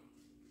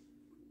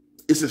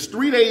 It says,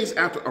 3 days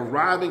after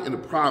arriving in the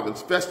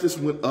province, Festus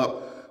went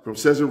up from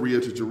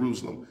Caesarea to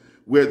Jerusalem,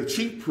 where the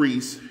chief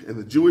priests and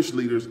the Jewish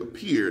leaders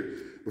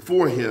appeared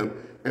before him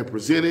and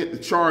presented the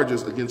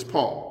charges against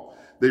Paul.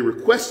 They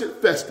requested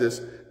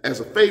Festus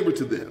as a favor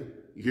to them,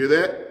 you hear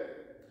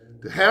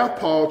that? To have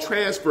Paul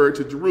transferred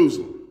to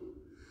Jerusalem,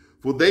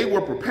 for they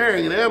were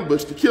preparing an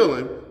ambush to kill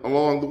him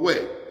along the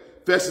way.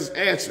 Festus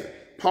answered,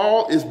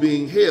 Paul is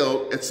being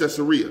held at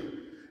Caesarea,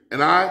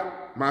 and I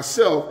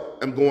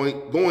myself am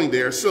going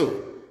there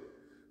soon.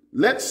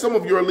 Let some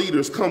of your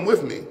leaders come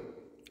with me,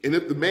 and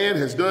if the man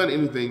has done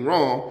anything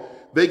wrong,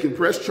 they can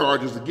press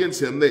charges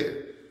against him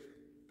there.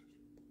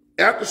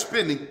 After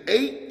spending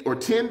 8 or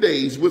 10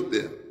 days with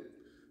them,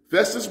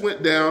 Festus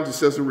went down to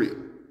Caesarea.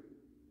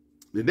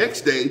 The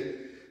next day,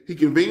 he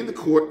convened the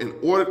court and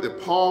ordered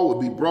that Paul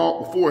would be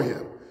brought before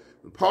him.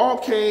 When Paul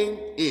came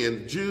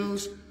in, the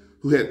Jews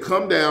who had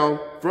come down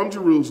from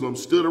Jerusalem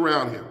stood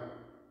around him.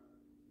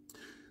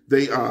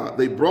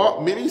 They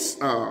brought many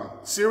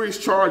serious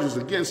charges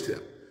against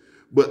him,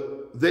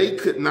 but they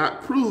could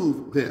not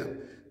prove them.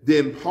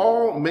 Then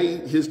Paul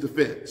made his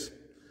defense.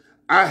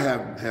 I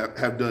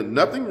have done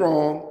nothing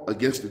wrong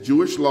against the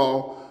Jewish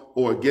law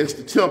or against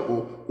the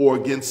temple or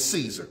against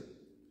Caesar.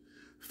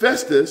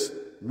 Festus,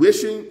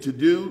 wishing to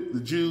do the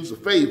Jews a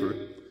favor,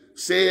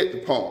 said to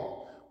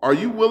Paul, "Are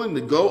you willing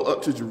to go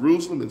up to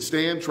Jerusalem and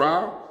stand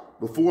trial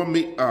before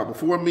me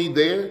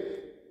there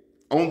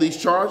on these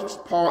charges?"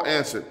 Paul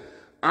answered,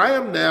 "I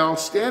am now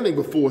standing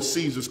before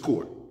Caesar's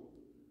court,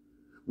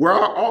 where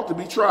I ought to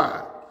be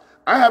tried.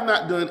 I have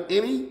not done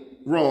any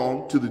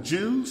wrong to the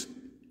Jews,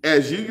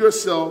 as you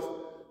yourself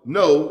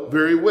know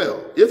very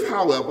well. If,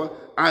 however,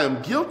 I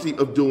am guilty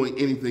of doing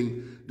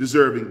anything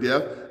deserving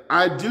death,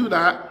 I do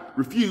not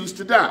refuse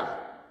to die.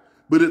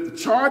 But if the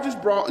charges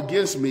brought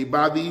against me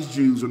by these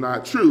Jews are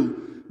not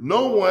true,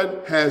 no one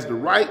has the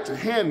right to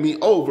hand me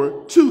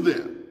over to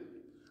them.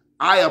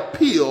 I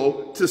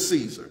appeal to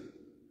Caesar."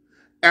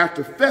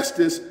 After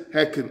Festus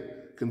had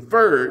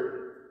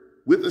conferred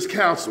with his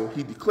council,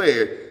 he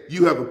declared,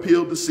 "You have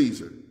appealed to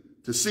Caesar.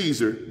 To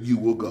Caesar you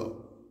will go."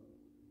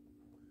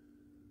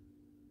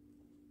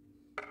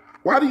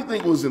 Why do you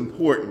think it was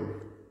important?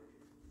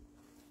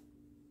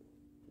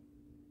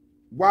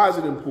 Why is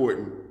it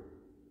important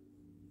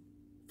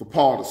for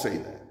Paul to say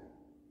that?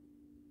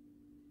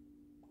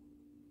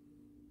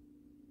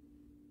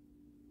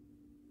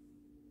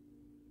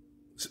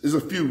 There's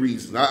a few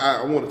reasons.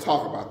 I want to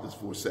talk about this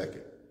for a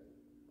second.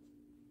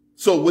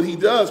 So what he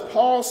does,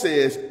 Paul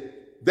says,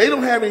 they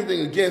don't have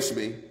anything against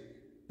me.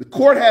 The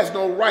court has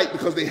no right,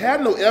 because they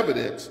had no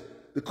evidence.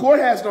 The court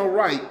has no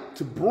right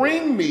to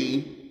bring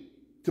me,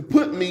 to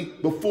put me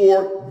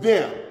before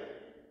them.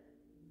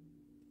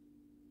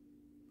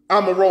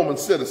 I'm a Roman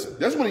citizen.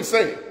 That's what he's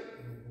saying.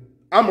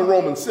 I'm a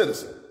Roman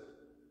citizen.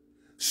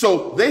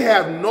 So they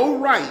have no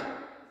right,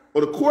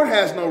 or the court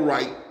has no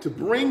right to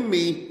bring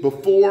me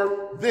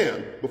before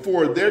them,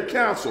 before their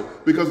council,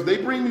 because if they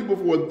bring me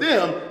before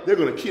them, they're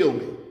going to kill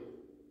me.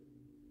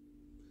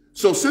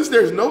 So since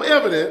there's no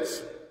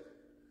evidence,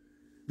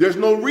 there's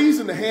no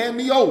reason to hand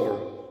me over.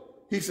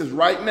 He says,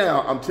 right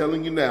now, I'm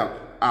telling you now,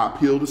 I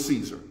appeal to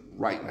Caesar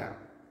right now.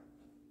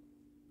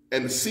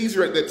 And the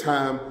Caesar at that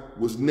time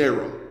was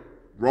Nero,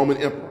 Roman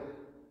emperor.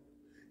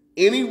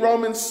 Any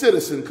Roman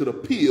citizen could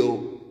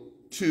appeal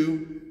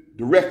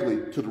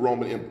directly to the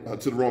Roman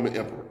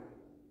emperor.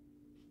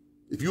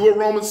 If you were a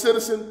Roman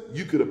citizen,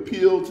 you could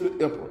appeal to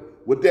the emperor.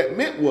 What that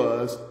meant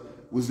was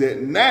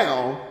that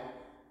now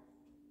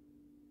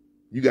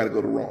you got to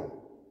go to Rome.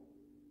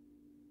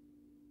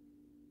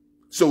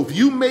 So if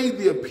you made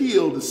the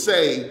appeal to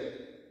say,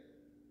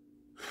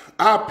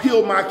 I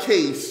appeal my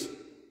case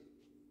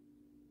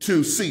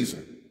to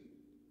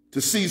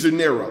Caesar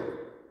Nero,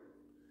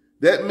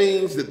 that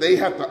means that they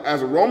have to,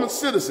 as a Roman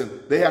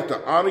citizen, they have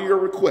to honor your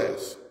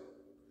request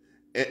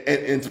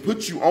and to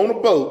put you on a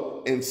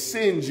boat and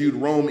send you to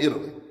Rome,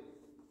 Italy,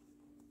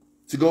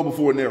 to go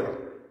before Nero.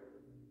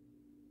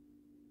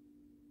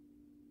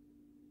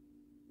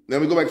 Now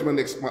let me go back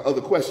to my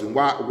other question.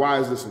 Why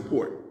is this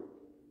important?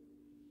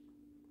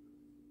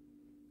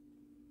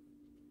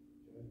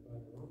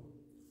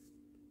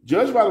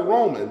 Judged by the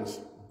Romans,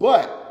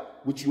 but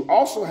what you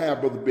also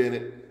have, Brother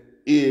Bennett,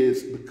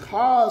 is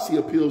because he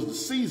appeals to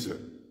Caesar,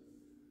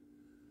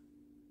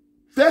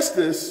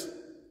 Festus,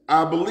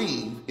 I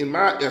believe, in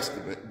my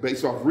estimate,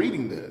 based off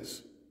reading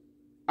this,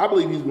 I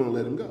believe he's going to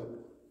let him go.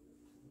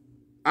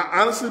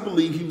 I honestly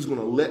believe he was going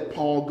to let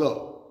Paul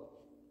go.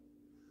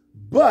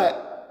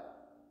 But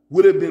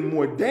would it have been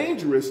more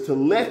dangerous to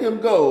let him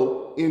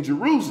go in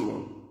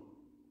Jerusalem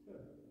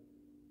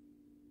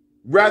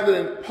rather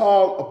than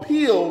Paul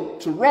appeal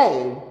to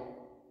Rome?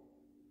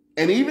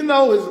 And even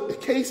though his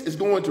case is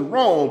going to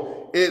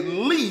Rome, at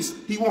least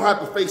he won't have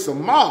to face a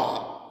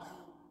mob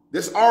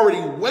that's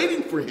already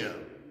waiting for him.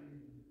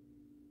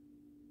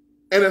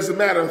 And as a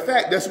matter of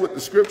fact, that's what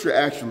the scripture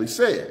actually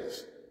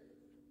says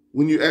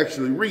when you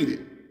actually read it.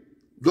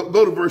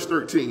 Go to verse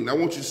 13. I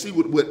want you to see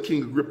what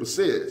King Agrippa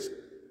says.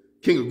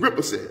 King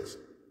Agrippa says,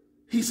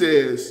 he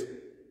says,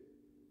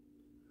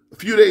 a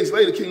few days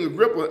later, King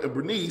Agrippa and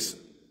Bernice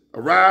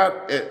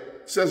arrived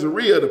at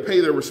Caesarea to pay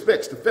their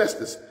respects to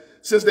Festus.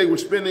 Since they were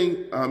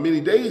spending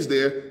many days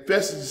there,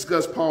 Festus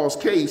discussed Paul's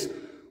case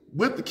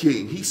with the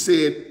king. He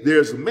said,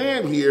 there's a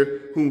man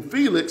here whom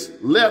Felix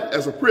left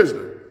as a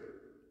prisoner.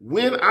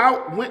 When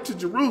I went to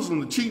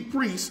Jerusalem, the chief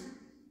priests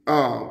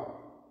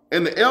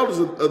and the elders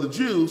of the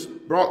Jews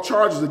brought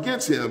charges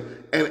against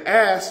him and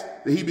asked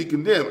that he be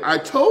condemned. I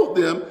told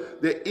them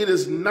that it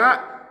is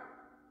not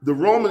the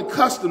Roman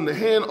custom to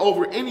hand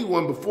over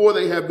anyone before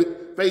they have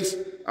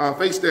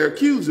faced their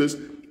accusers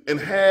and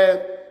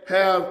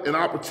have an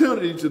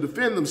opportunity to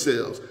defend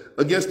themselves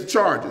against the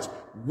charges.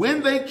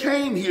 When they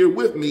came here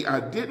with me, I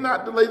did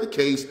not delay the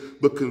case,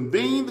 but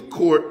convened the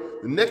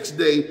court the next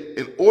day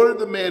and ordered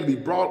the man to be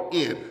brought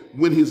in.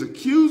 When his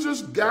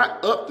accusers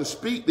got up to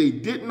speak, they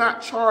did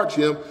not charge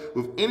him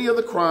with any of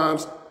the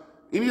crimes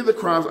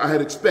I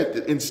had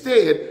expected.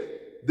 Instead,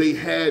 they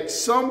had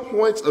some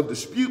points of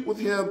dispute with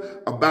him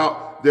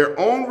about their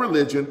own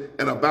religion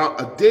and about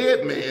a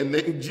dead man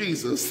named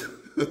Jesus,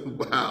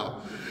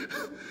 wow,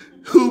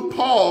 who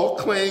Paul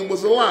claimed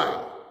was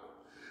alive.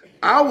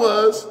 I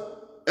was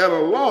at a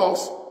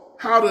loss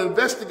how to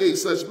investigate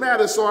such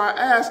matters, so I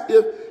asked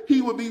if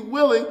he would be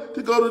willing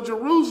to go to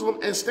Jerusalem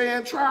and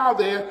stand trial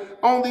there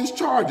on these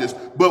charges.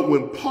 But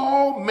when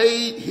Paul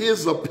made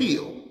his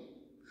appeal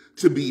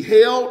to be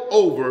held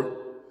over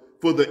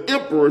for the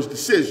emperor's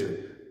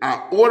decision,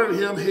 I ordered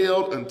him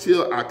held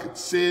until I could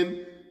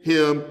send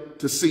him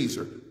to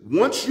Caesar.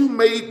 Once you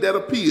made that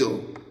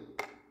appeal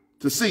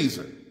to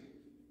Caesar,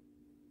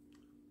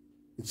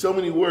 in so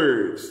many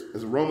words,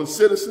 as a Roman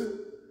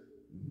citizen,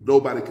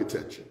 nobody could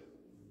touch you.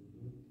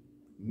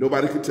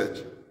 Nobody could touch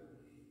you.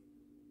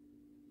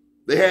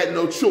 They had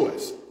no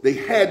choice. They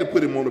had to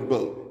put him on a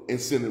boat and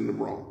send him to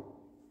Rome.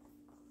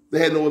 They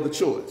had no other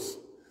choice.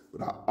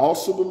 But I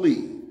also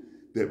believe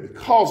that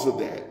because of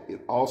that,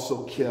 it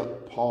also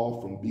kept Paul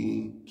from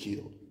being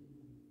killed.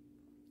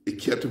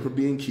 It kept him from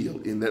being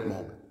killed in that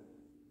moment.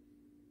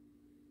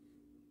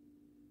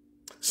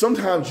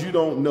 Sometimes you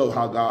don't know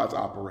how God's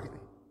operating.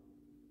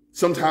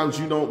 Sometimes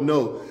you don't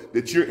know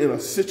that you're in a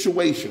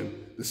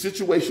situation, the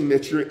situation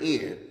that you're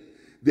in,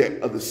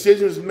 that a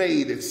decision is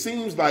made that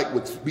seems like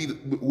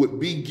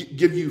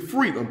give you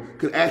freedom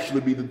could actually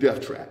be the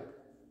death trap.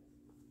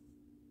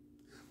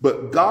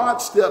 But God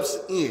steps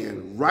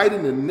in right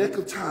in the nick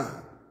of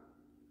time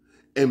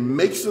and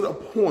makes it a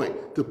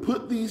point to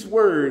put these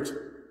words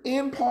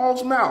in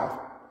Paul's mouth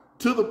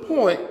to the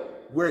point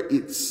where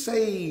it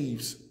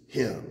saves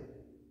him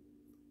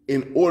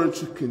in order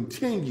to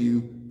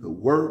continue the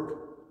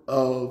work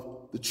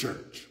of the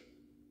church.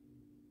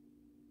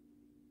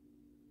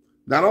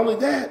 Not only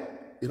that,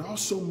 it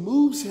also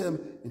moves him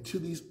into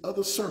these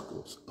other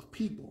circles of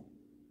people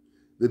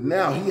that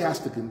now he has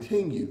to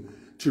continue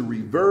to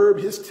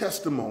reverb his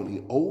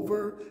testimony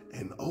over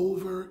and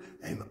over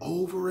and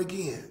over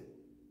again.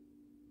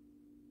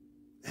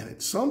 And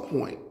at some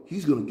point,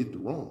 he's going to get the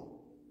wrong.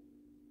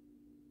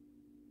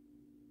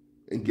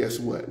 And guess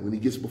what? When he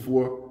gets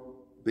before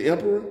the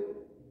emperor,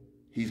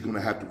 he's going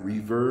to have to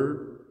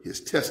reverb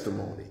his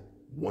testimony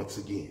once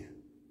again.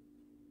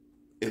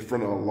 In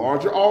front of a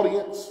larger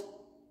audience,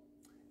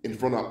 in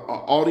front of an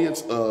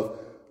audience of,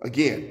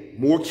 again,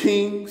 more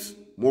kings,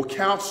 more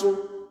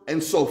council,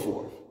 and so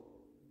forth.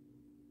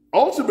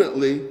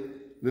 Ultimately,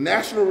 the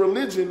national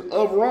religion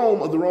of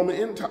Rome, of the Roman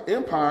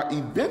Empire,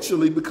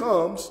 eventually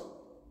becomes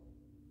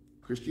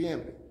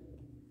Christianity.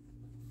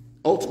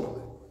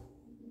 Ultimately.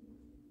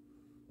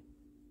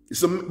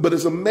 But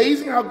it's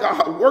amazing how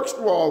God works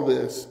through all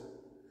this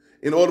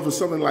in order for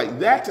something like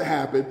that to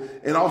happen,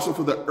 and also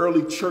for the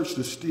early church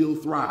to still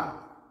thrive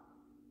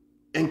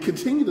and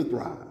continue to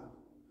thrive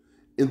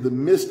in the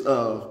midst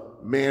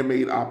of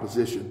man-made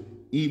opposition,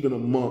 even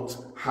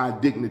amongst high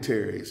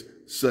dignitaries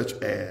such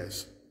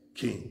as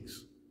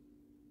kings,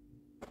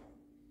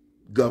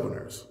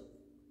 governors,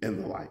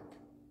 and the like.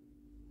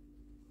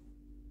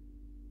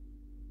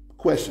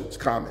 Questions,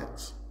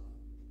 comments?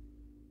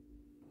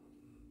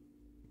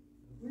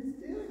 We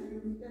still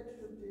use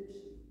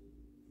extradition.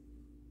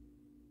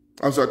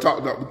 I'm sorry,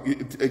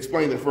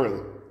 explain that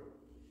further.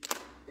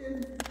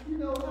 And you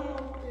know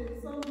how in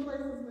some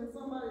places when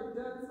somebody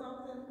does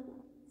something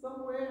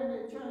somewhere and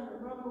they're trying to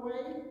run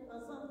away or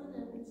something,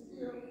 and we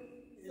still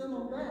send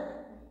them back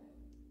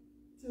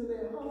to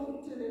their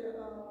home, to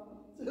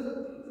the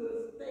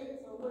states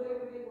or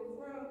wherever they were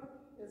from,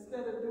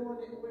 instead of doing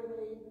it where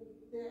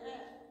they're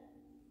at.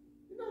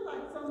 You know,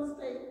 like some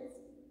states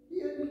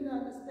here in the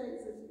United States,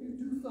 if you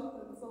do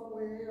something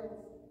somewhere else.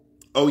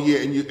 Oh yeah,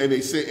 and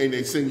they send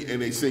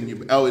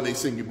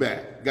you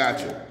back.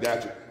 Gotcha.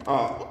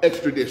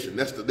 Extradition.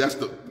 That's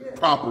the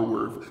proper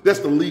word. That's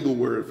the legal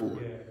word for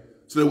it. Yeah.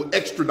 So they will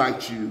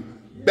extradite you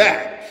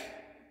back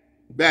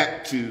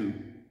to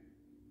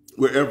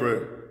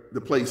wherever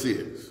the place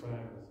is.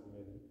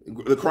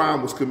 The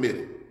crime was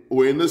committed.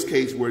 Or in this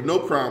case, where no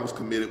crime was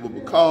committed, but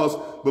because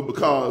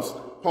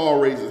Paul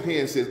raised his hand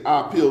and says,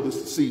 I appeal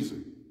this to Caesar.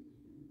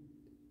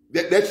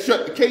 That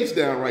shut the case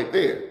down right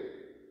there.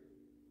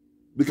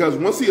 Because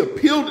once he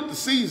appealed it to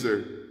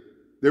Caesar,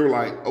 they were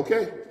like,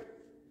 okay.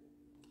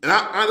 And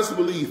I honestly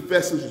believe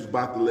Festus was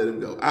about to let him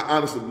go. I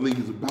honestly believe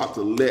he was about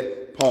to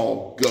let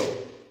Paul go.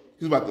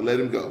 He was about to let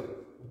him go.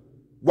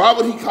 Why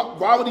would he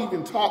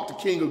even talk to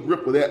King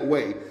Agrippa that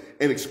way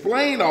and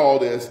explain all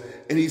this?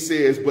 And he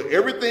says, but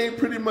everything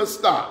pretty much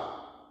stopped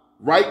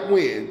right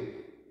when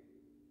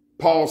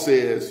Paul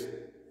says,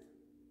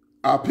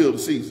 I appeal to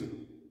Caesar.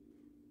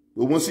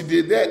 But once he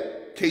did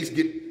that,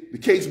 the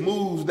case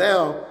moves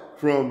down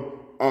from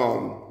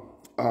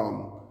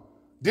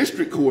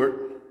district court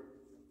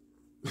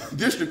to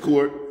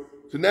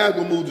now it's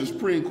going to move to the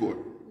Supreme Court.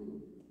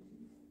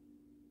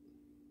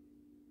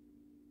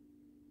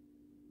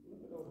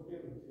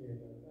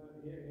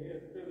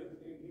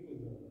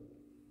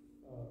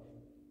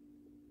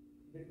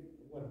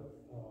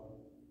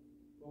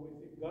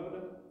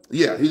 Governor?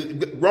 Yeah, he's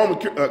Roman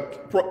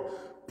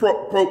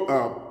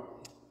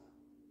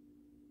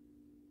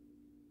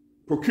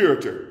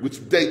procurator, which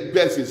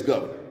that's his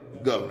governor.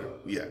 Governor,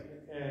 yeah.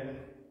 And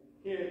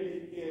here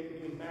he's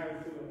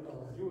married to a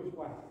Jewish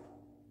wife.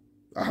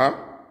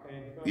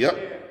 Yep.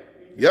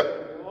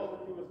 All the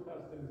Jewish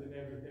customs and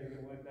everything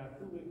and whatnot.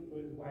 2 weeks to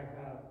his wife's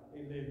house.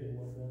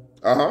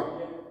 Uh-huh.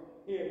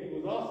 Here he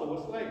was also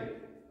a slave.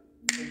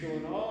 And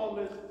doing all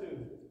this too.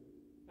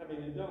 I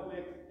mean, it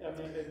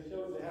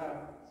shows you how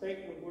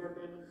Satan was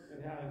working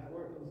and how he's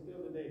working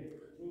still today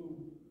through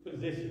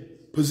positions.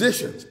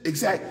 Positions,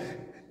 exactly.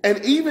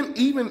 And even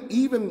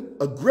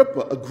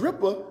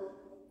Agrippa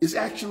is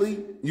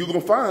actually, you're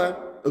going to find,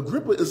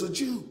 Agrippa is a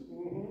Jew.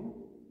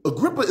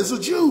 Agrippa is a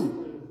Jew.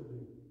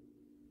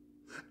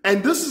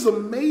 And this is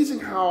amazing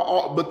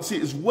how, but see,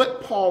 it's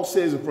what Paul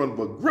says in front of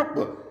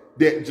Agrippa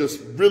that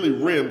just really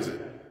rims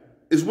it.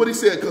 Is what he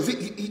said, because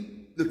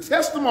the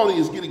testimony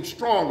is getting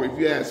stronger, if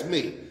you ask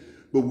me.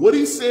 But what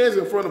he says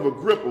in front of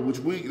Agrippa, which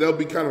that'll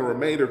be kind of a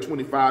remainder of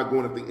 25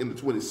 going at the end of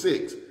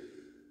 26,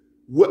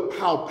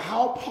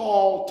 how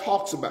Paul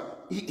talks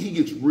about, he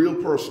gets real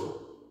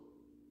personal.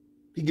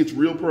 He gets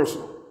real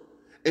personal.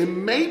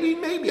 And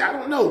maybe, I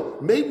don't know,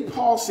 maybe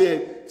Paul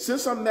said,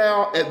 since I'm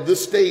now at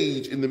this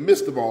stage in the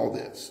midst of all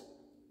this,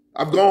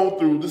 I've gone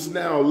through, this is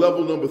now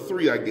level number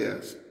 3, I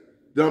guess,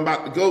 that I'm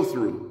about to go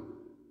through.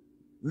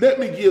 Let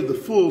me give the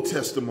full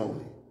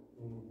testimony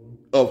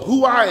of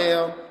who I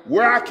am,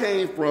 where I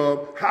came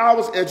from, how I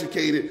was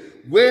educated,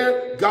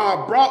 where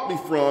God brought me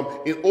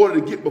from in order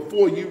to get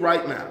before you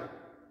right now.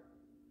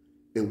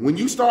 And when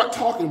you start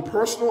talking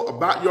personal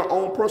about your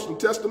own personal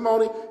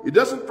testimony, it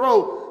doesn't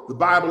throw the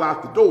Bible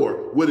out the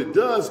door. What it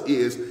does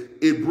is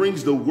it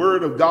brings the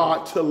word of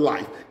God to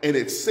life. And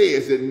it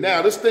says that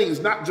now this thing is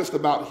not just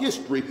about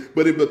history,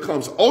 but it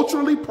becomes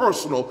ultimately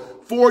personal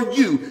for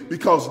you,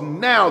 because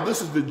now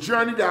this is the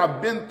journey that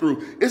I've been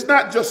through. It's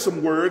not just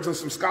some words and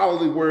some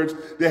scholarly words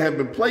that have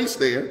been placed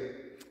there.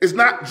 It's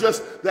not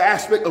just the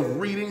aspect of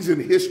readings in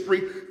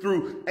history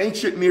through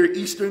ancient Near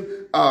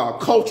Eastern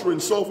culture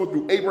and so forth,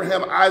 through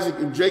Abraham, Isaac,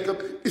 and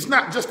Jacob. It's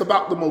not just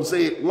about the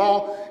Mosaic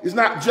law. It's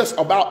not just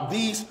about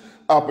these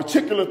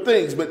particular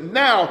things, but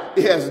now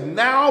it has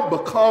now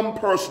become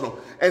personal.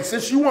 And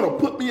since you want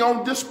to put me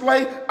on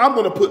display, I'm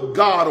going to put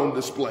God on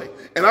display.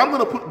 And I'm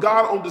going to put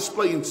God on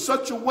display in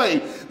such a way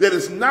that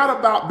it's not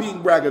about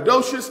being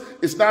braggadocious.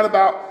 It's not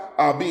about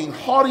being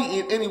haughty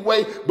in any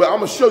way, but I'm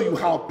going to show you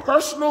how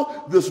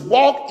personal this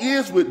walk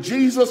is with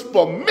Jesus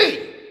for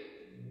me.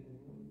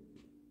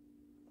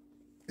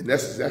 And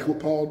that's exactly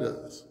what Paul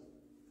does.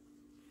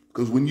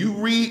 Because when you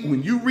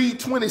read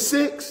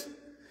 26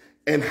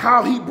 and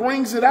how he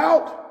brings it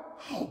out,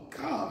 oh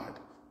God,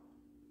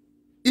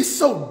 it's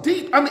so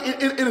deep. I mean,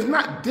 it is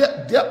not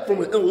depth from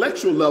an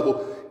intellectual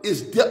level.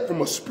 It's depth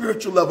from a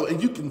spiritual level,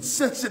 and you can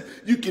sense it,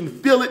 you can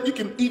feel it, you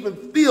can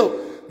even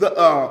feel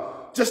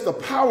just the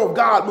power of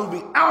God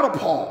moving out of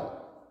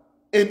Paul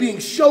and being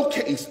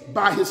showcased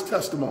by his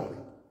testimony.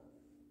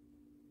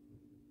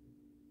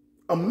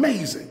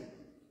 Amazing.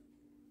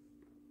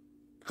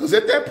 Because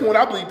at that point,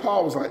 I believe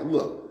Paul was like,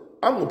 look,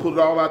 I'm going to put it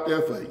all out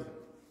there for you.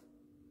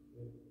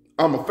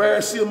 I'm a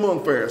Pharisee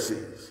among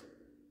Pharisees.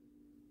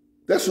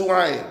 That's who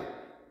I am.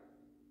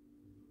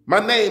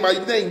 My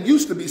name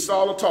used to be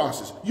Saul of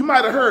Tarsus. You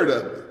might have heard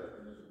of it.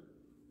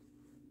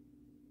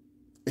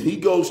 And he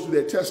goes through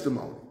that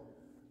testimony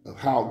of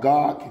how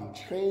God can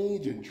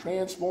change and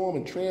transform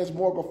and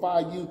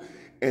transmogrify you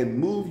and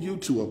move you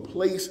to a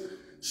place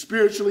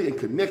spiritually in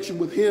connection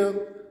with him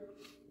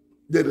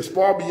that is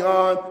far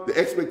beyond the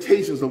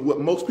expectations of what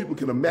most people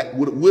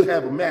would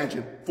have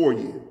imagined for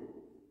you.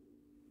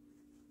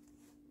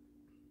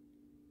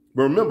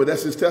 But remember,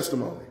 that's his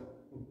testimony.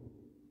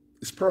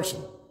 It's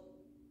personal.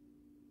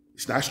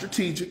 It's not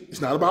strategic.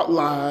 It's not about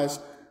lies.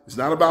 It's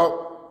not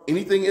about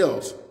anything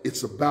else.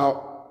 It's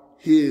about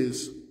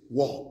his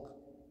walk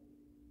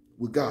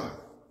with God.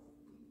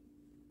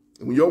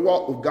 And when your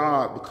walk with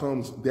God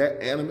becomes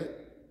that animate,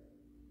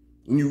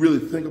 when you really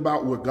think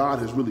about where God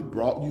has really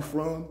brought you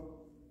from,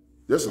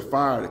 there's a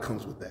fire that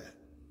comes with that.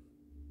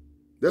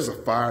 There's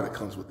a fire that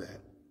comes with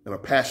that, and a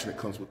passion that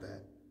comes with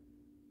that.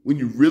 When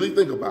you really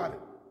think about it.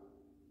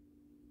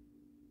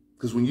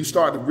 Because when you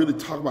start to really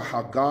talk about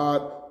how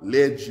God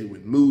led you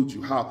and moved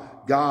you,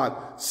 how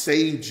God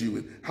saved you,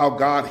 and how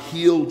God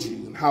healed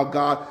you, and how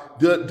God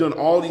done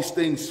all these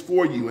things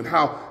for you, and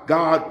how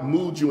God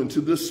moved you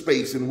into this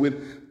space. And when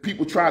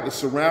people tried to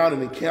surround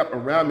and encamp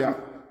around me, I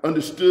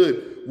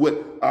understood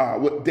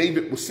what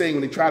David was saying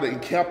when they tried to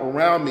encamp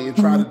around me and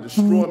try to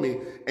destroy me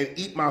and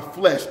eat my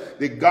flesh,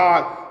 that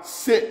God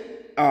sent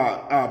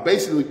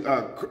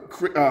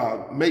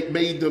made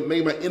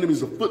my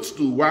enemies a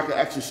footstool where I could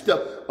actually step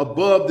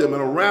above them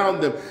and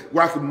around them,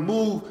 where I could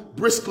move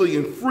briskly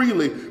and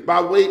freely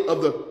by way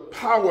of the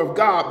power of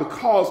God,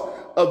 because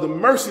of the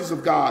mercies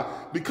of God,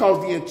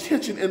 because the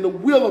intention and the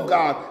will of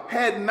God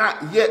had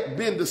not yet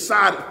been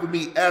decided for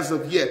me as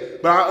of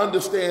yet. But I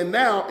understand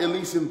now, at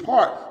least in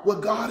part,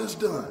 what God has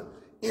done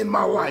in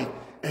my life.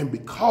 And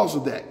because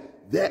of that,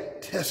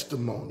 that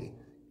testimony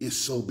is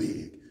so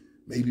big.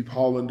 Maybe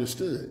Paul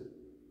understood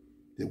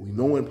that we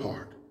know in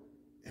part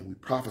and we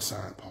prophesy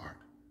in part.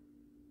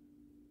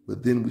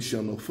 But then we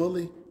shall know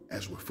fully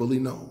as we're fully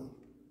known.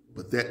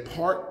 But that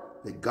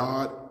part that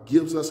God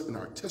gives us in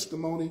our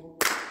testimony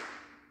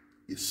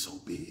is so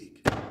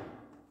big.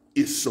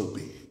 It's so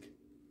big.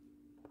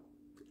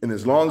 And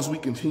as long as we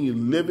continue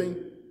living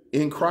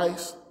in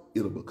Christ,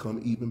 it'll become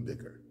even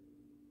bigger,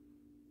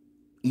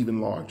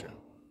 even larger.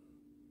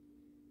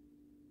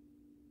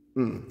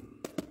 I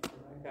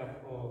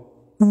got Paul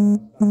about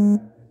his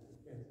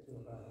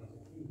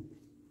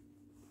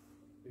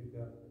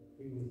because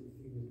he was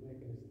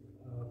making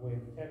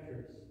when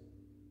Tetris.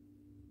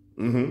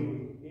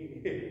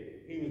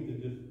 He was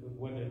the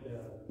one that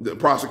the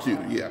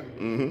prosecutor, yeah.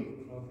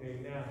 Okay,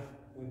 now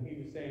when he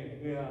was saying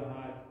we are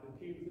not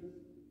accusers,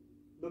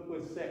 look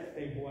what sect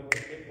they brought.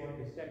 They brought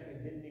the sect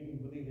that didn't even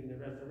believe in the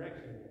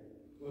resurrection.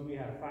 Where we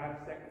have 5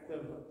 sects of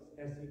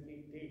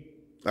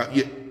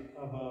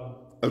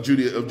Of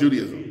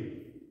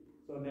Judaism.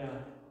 So now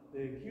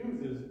the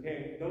accusers,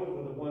 those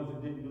are the ones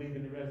that didn't believe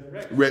in the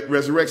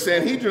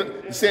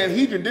resurrection.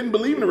 Sanhedrin didn't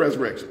believe in the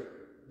resurrection.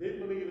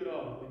 Didn't believe at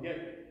all. But yet,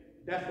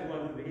 that's the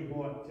ones that he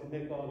brought to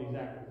make all these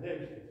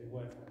accusations.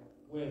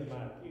 Where's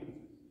my accusers?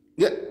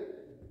 Yeah.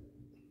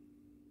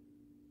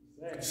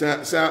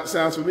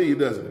 Sounds familiar,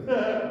 doesn't it?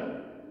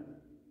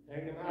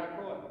 Hang in high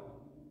court.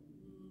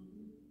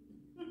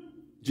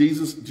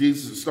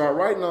 Jesus started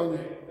writing on you.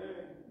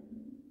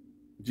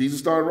 Jesus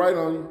started writing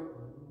on you.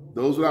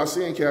 Those without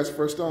sin cast the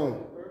first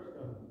stone.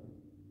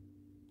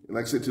 And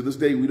like I said, to this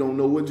day, we don't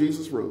know what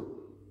Jesus wrote.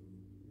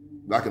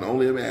 But I can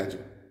only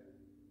imagine.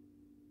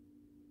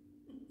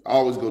 I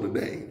always go to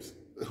names.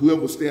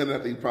 Whoever was standing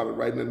out there, probably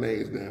writing their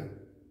names down.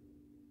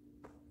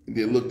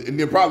 And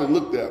then probably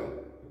looked at them.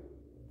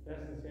 That's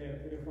the same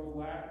 3 or 4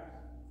 wives?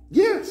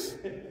 Yes.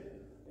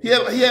 He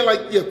had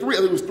like 3.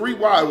 It was 3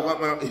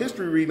 wives.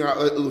 History reading, I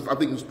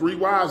think it was 3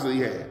 wives that he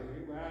had.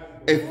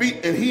 And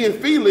he and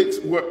Felix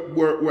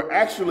were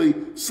actually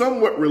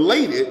somewhat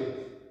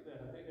related.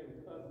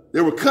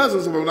 They were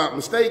cousins, if I'm not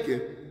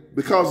mistaken,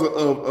 because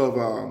of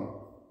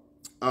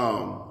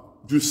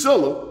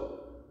Drusilla.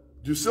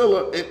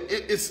 And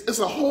it's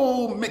a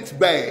whole mixed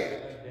bag.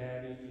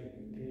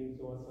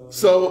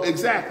 So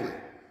exactly,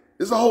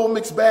 it's a whole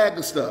mixed bag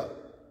of stuff.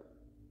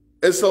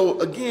 And so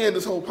again,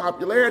 this whole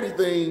popularity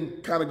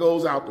thing kind of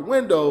goes out the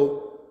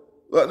window.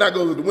 Well, not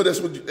goes out the window.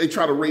 That's what they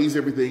try to raise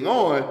everything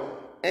on,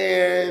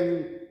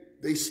 and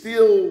they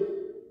still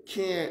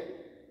can't.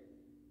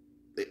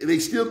 They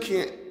still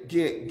can't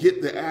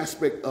get the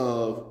aspect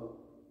of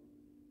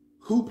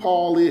who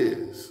Paul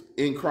is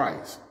in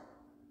Christ,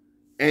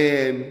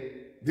 and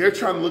they're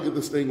trying to look at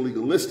this thing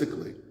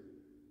legalistically.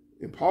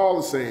 And Paul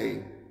is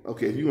saying,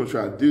 okay, if you're going to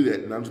try to do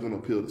that, then I'm just going to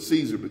appeal to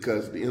Caesar,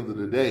 because at the end of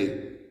the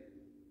day,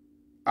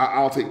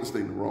 I'll take this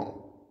thing to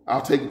Rome.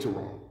 I'll take it to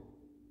Rome.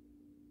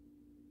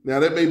 Now,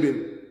 that may be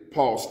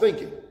Paul's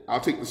thinking. I'll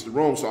take this to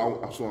Rome, so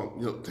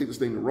I'll take this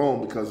thing to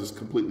Rome because it's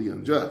completely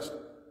unjust.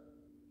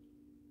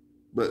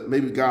 But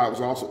maybe God was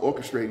also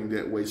orchestrating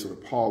that way so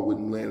that Paul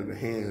wouldn't land in the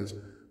hands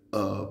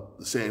of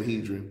the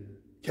Sanhedrin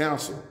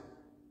council,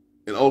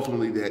 and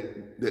ultimately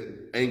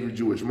that angry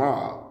Jewish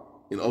mob,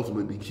 and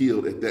ultimately be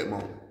killed at that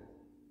moment.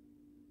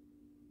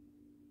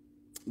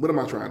 What am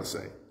I trying to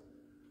say?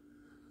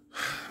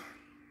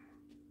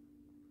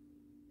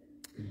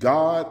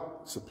 God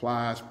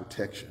supplies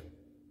protection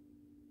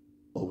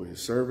over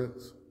his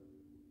servants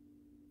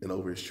and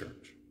over his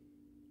church.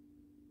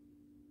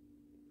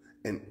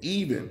 And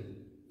even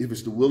if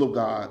it's the will of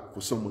God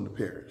for someone to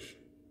perish,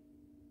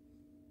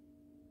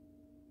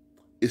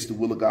 it's the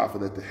will of God for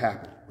that to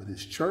happen. But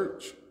his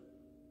church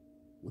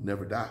will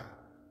never die.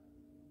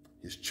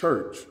 His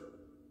church,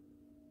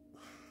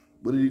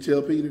 what did he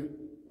tell Peter?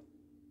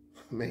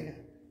 Man,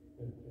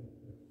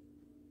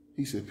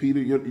 he said, Peter,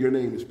 your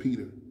name is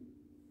Peter.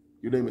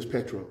 Your name is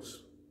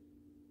Petros.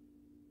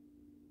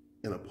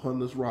 And upon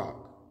this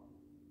rock,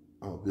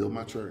 I will build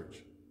my church,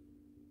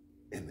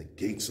 and the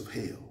gates of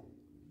hell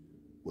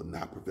will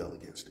not prevail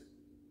against it.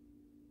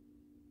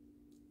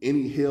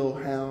 Any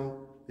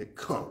hellhound that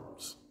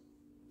comes,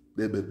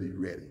 they better be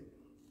ready,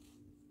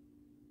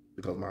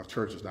 because my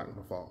church is not going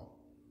to fall.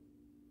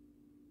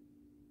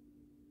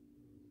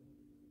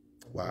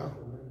 Wow.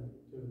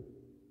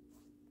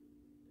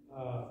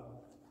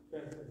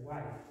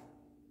 Wife,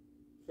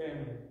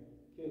 family,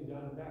 killed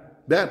John the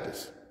Baptist.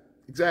 Baptist,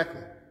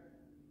 exactly.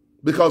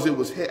 Because it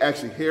was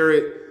actually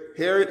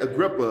Herod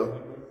Agrippa.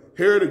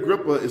 Herod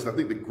Agrippa is, I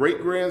think, the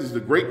great-grandson. I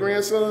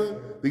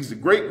think he's the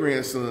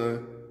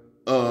great-grandson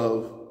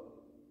of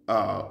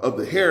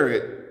the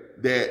Herod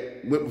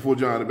that went before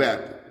John the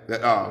Baptist.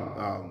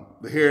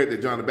 The Herod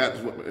that John the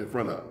Baptist went in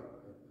front of.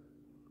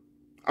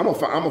 I'm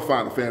gonna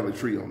find a family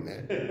tree on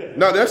that.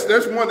 No, there's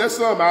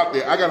some out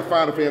there. I gotta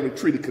find a family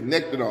tree to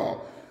connect it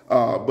all.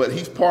 But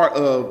he's part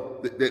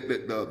of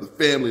the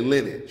family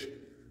lineage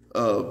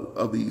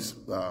of these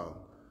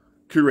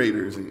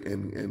curators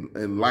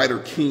and lighter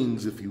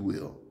kings, if you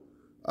will,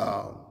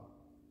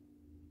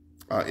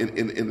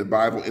 in the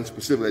Bible, and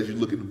specifically as you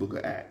look at the book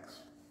of Acts.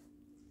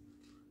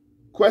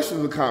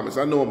 Questions or comments?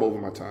 I know I'm over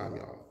my time,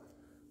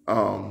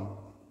 y'all.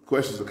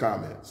 Questions or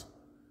comments?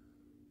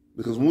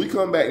 Because when we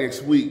come back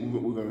next week,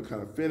 we're going to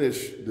kind of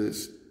finish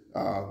this,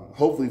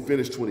 hopefully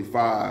finish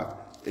 25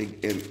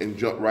 and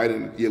jump right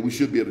in. Yeah, we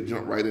should be able to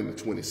jump right into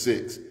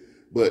 26.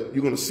 But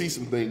you're going to see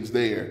some things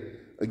there,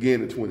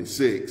 again, in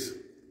 26.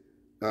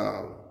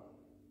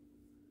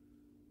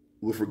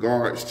 with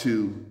regards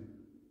to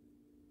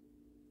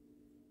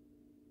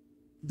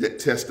that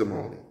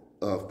testimony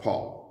of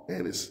Paul.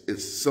 And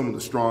it's some of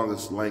the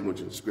strongest language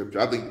in Scripture.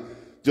 I think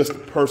just the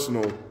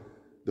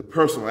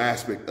personal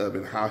aspect of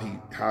it, how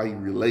he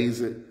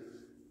relays it,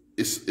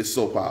 it's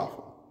so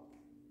powerful.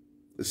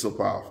 It's so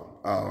powerful.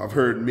 I've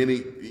heard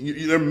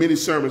there are many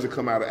sermons that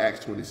come out of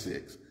Acts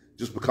 26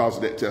 just because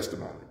of that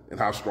testimony and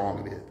how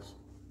strong it is.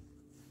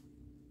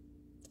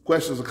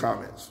 Questions or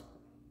comments?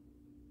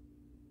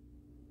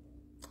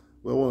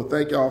 Well, I want to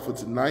thank y'all for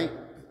tonight.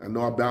 I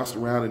know I bounced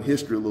around in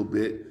history a little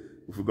bit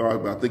with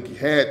regard, but I think you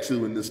had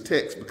to in this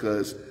text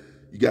because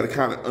you got to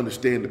kind of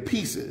understand the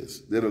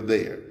pieces that are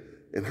there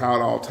and how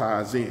it all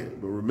ties in.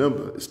 But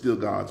remember, it's still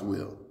God's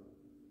will.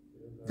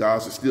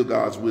 It's still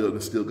God's will and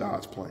it's still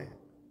God's plan.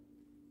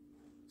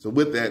 So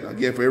with that,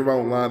 again, for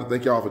everyone online,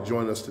 thank y'all for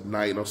joining us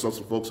tonight. I know some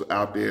folks are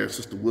out there,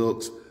 Sister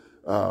Wilkes,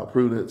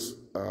 Prudence,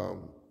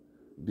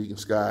 Deacon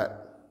Scott,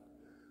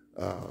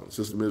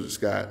 Sister Mildred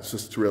Scott,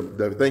 Sister Terrell,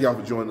 David. Thank y'all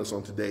for joining us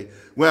on today.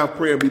 We'll have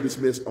prayer and be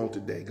dismissed on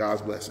today.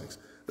 God's blessings.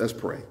 Let's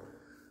pray.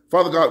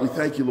 Father God, we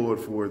thank you, Lord,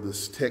 for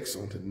this text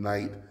on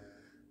tonight.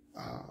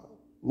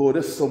 Lord,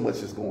 there's so much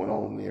that's going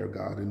on there,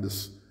 God, in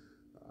this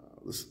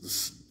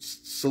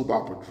soap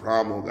opera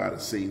drama, God,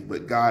 it seems.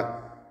 But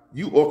God,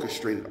 you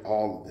orchestrated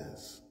all of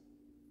this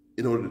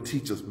in order to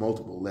teach us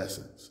multiple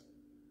lessons.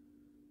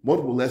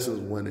 Multiple lessons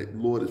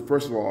when Lord,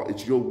 first of all,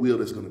 it's your will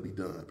that's going to be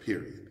done,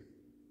 period.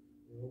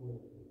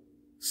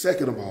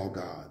 Second of all,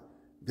 God,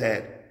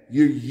 that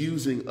you're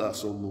using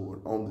us, oh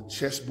Lord, on the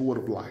chessboard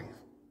of life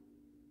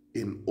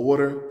in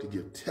order to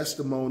give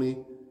testimony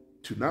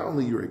to not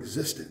only your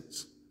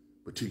existence,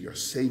 but to your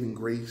saving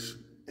grace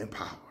and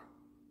power.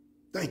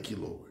 Thank you,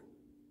 Lord.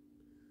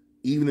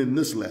 Even in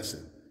this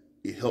lesson,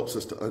 it helps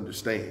us to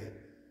understand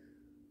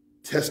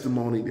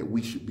testimony that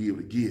we should be able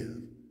to give,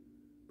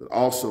 but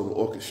also the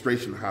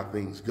orchestration of how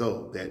things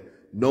go, that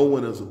no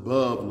one is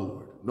above,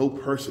 Lord. No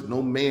person,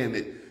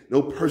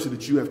 no person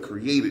that you have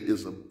created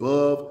is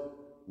above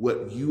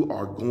what you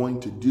are going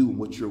to do and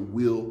what your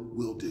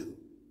will do.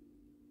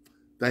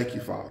 Thank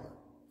you, Father,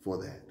 for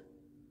that.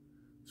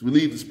 As we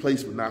leave this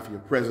place, but not for your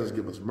presence,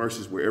 give us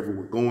mercies wherever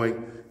we're going,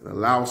 and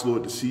allow us,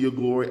 Lord, to see your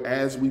glory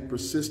as we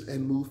persist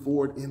and move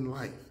forward in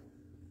life.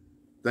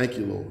 Thank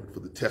you, Lord, for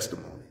the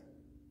testimony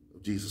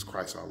of Jesus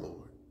Christ our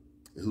Lord,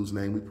 in whose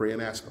name we pray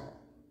and ask all.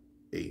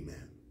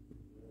 Amen.